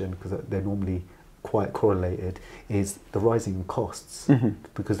recession, because they're normally quite correlated, is the rising costs,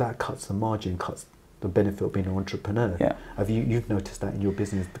 because that cuts the margin, cuts the benefit of being an entrepreneur. Have you've noticed that in your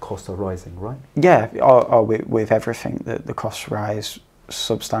business, the costs are rising, right? With everything, the costs rise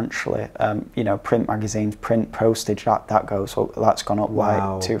substantially. You know, print magazines, print postage, that goes up. That's gone up like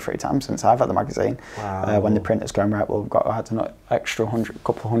 2-3 times since I've had the magazine. When the printer's going, right, well, we've got to add an extra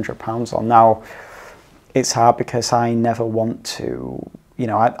couple of £100 on. Now it's hard because I never want to, you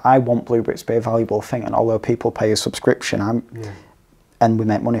know, I want Blue Bricks to be a valuable thing, and although people pay a subscription, and we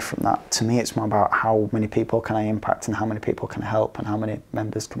make money from that, to me it's more about how many people can I impact and how many people can I help and how many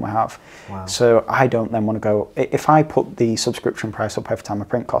members can we have. So I don't then want to go, if I put the subscription price up every time my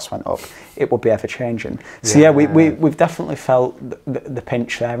print cost went up, it would be ever changing. So we've definitely felt the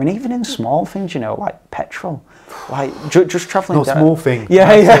pinch there, and even in small things, you know, like petrol, like just travelling down. Small thing. You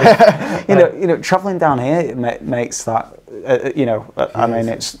know, travelling down here, it makes that, you know, I mean,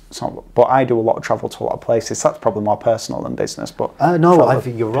 it's not, but I do a lot of travel to a lot of places. That's probably more personal than business, but no, I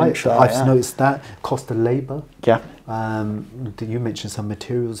think you're right. I've noticed that cost of labour. You mentioned some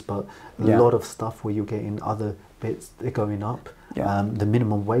materials, but a lot of stuff where you're getting other bits, they're going up. Yeah. The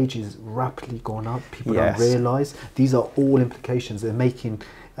minimum wage is rapidly gone up. People Yes. don't realise. These are all implications. They're making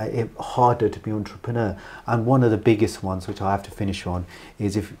it harder to be an entrepreneur. And one of the biggest ones, which I have to finish on,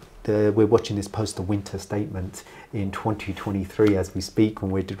 is if we're watching this post the winter statement in 2023 as we speak, when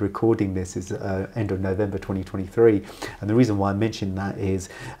we're recording this is end of November 2023. And the reason why I mention that is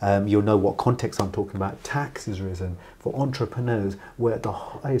you'll know what context I'm talking about. Tax has risen. For entrepreneurs, we're at the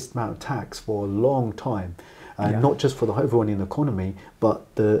highest amount of tax for a long time. Not just for everyone in the economy,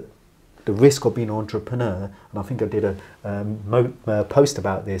 but the risk of being an entrepreneur, and I think I did a post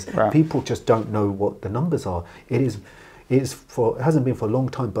about this. Right. People just don't know what the numbers are. It hasn't been for a long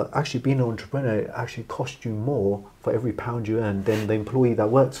time, but actually being an entrepreneur actually costs you more for every pound you earn than the employee that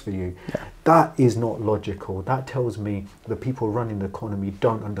works for you. Yeah. That is not logical. That tells me the people running the economy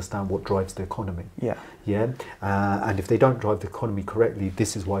don't understand what drives the economy. Yeah. Yeah. And if they don't drive the economy correctly,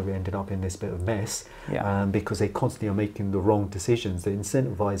 this is why we ended up in this bit of mess. Yeah. Because they constantly are making the wrong decisions. They're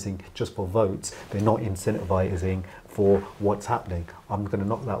incentivizing just for votes. They're not incentivizing for what's happening. I'm going to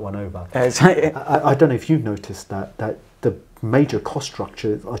knock that one over. I don't know if you've noticed that the major cost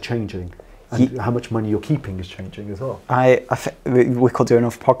structures are changing. And how much money you're keeping is changing as well. We could do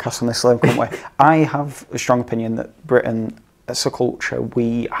another podcast on this, couldn't we? I have a strong opinion that Britain, as a culture,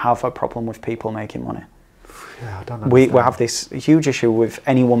 we have a problem with people making money. Yeah, I don't we have this huge issue with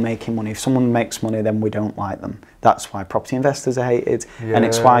anyone making money. If someone makes money, then we don't like them. That's why property investors are hated. Yeah, and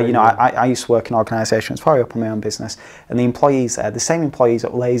it's why, you know, I used to work in organisations before I opened my own business, and the employees there, the same employees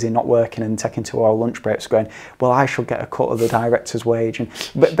that were lazy, not working and taking 2 hour lunch breaks, going, well, I should get a cut of the director's wage.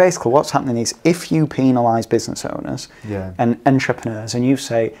 But basically what's happening is, if you penalise business owners and entrepreneurs, and you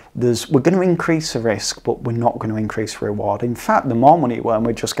say, we're going to increase the risk, but we're not going to increase the reward. In fact, the more money you earn,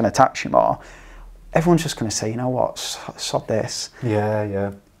 we're just going to tax you more. Everyone's just going to say, you know what, sod this.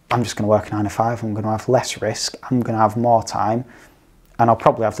 Yeah. I'm just going to work 9 to 5. I'm going to have less risk. I'm going to have more time, and I'll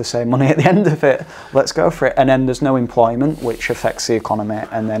probably have the same money at the end of it. Let's go for it. And then there's no employment, which affects the economy,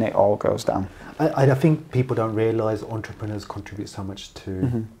 and then it all goes down. I think people don't realise entrepreneurs contribute so much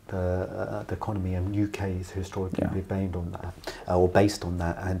to the economy, and UK is historically based on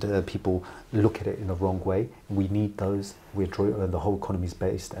that, and people look at it in the wrong way. We need those. The whole economy is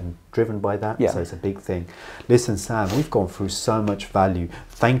based and driven by that, so it's a big thing. Listen, Sam, we've gone through so much value.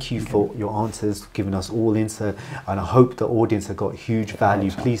 Thank you for your answers, giving us all insight, and I hope the audience have got huge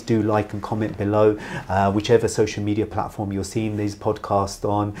value. Please do like and comment below, whichever social media platform you're seeing these podcasts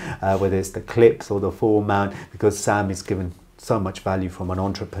on, whether it's the clips or the format, because Sam is given so much value from an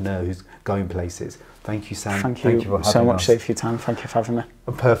entrepreneur who's going places. Thank you, Sam. Thank you so much, Zee, for your time. Thank you for having me.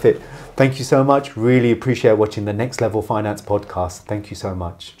 Perfect. Thank you so much. Really appreciate watching the Next Level Finance podcast. Thank you so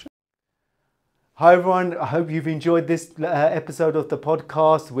much. Hi everyone, I hope you've enjoyed this episode of the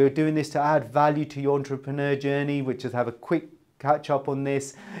podcast. We're doing this to add value to your entrepreneur journey, which is have a quick catch up on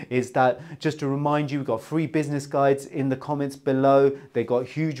this, is that just to remind you, we've got free business guides in the comments below. They got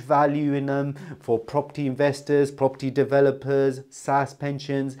huge value in them for property investors, property developers, SSAS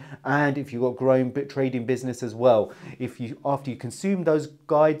pensions, and if you've got growing trading business as well. After you consume those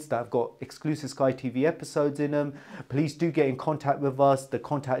guides that have got exclusive Sky TV episodes in them, please do get in contact with us. The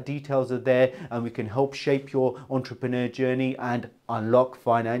contact details are there, and we can help shape your entrepreneur journey and unlock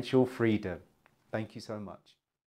financial freedom. Thank you so much.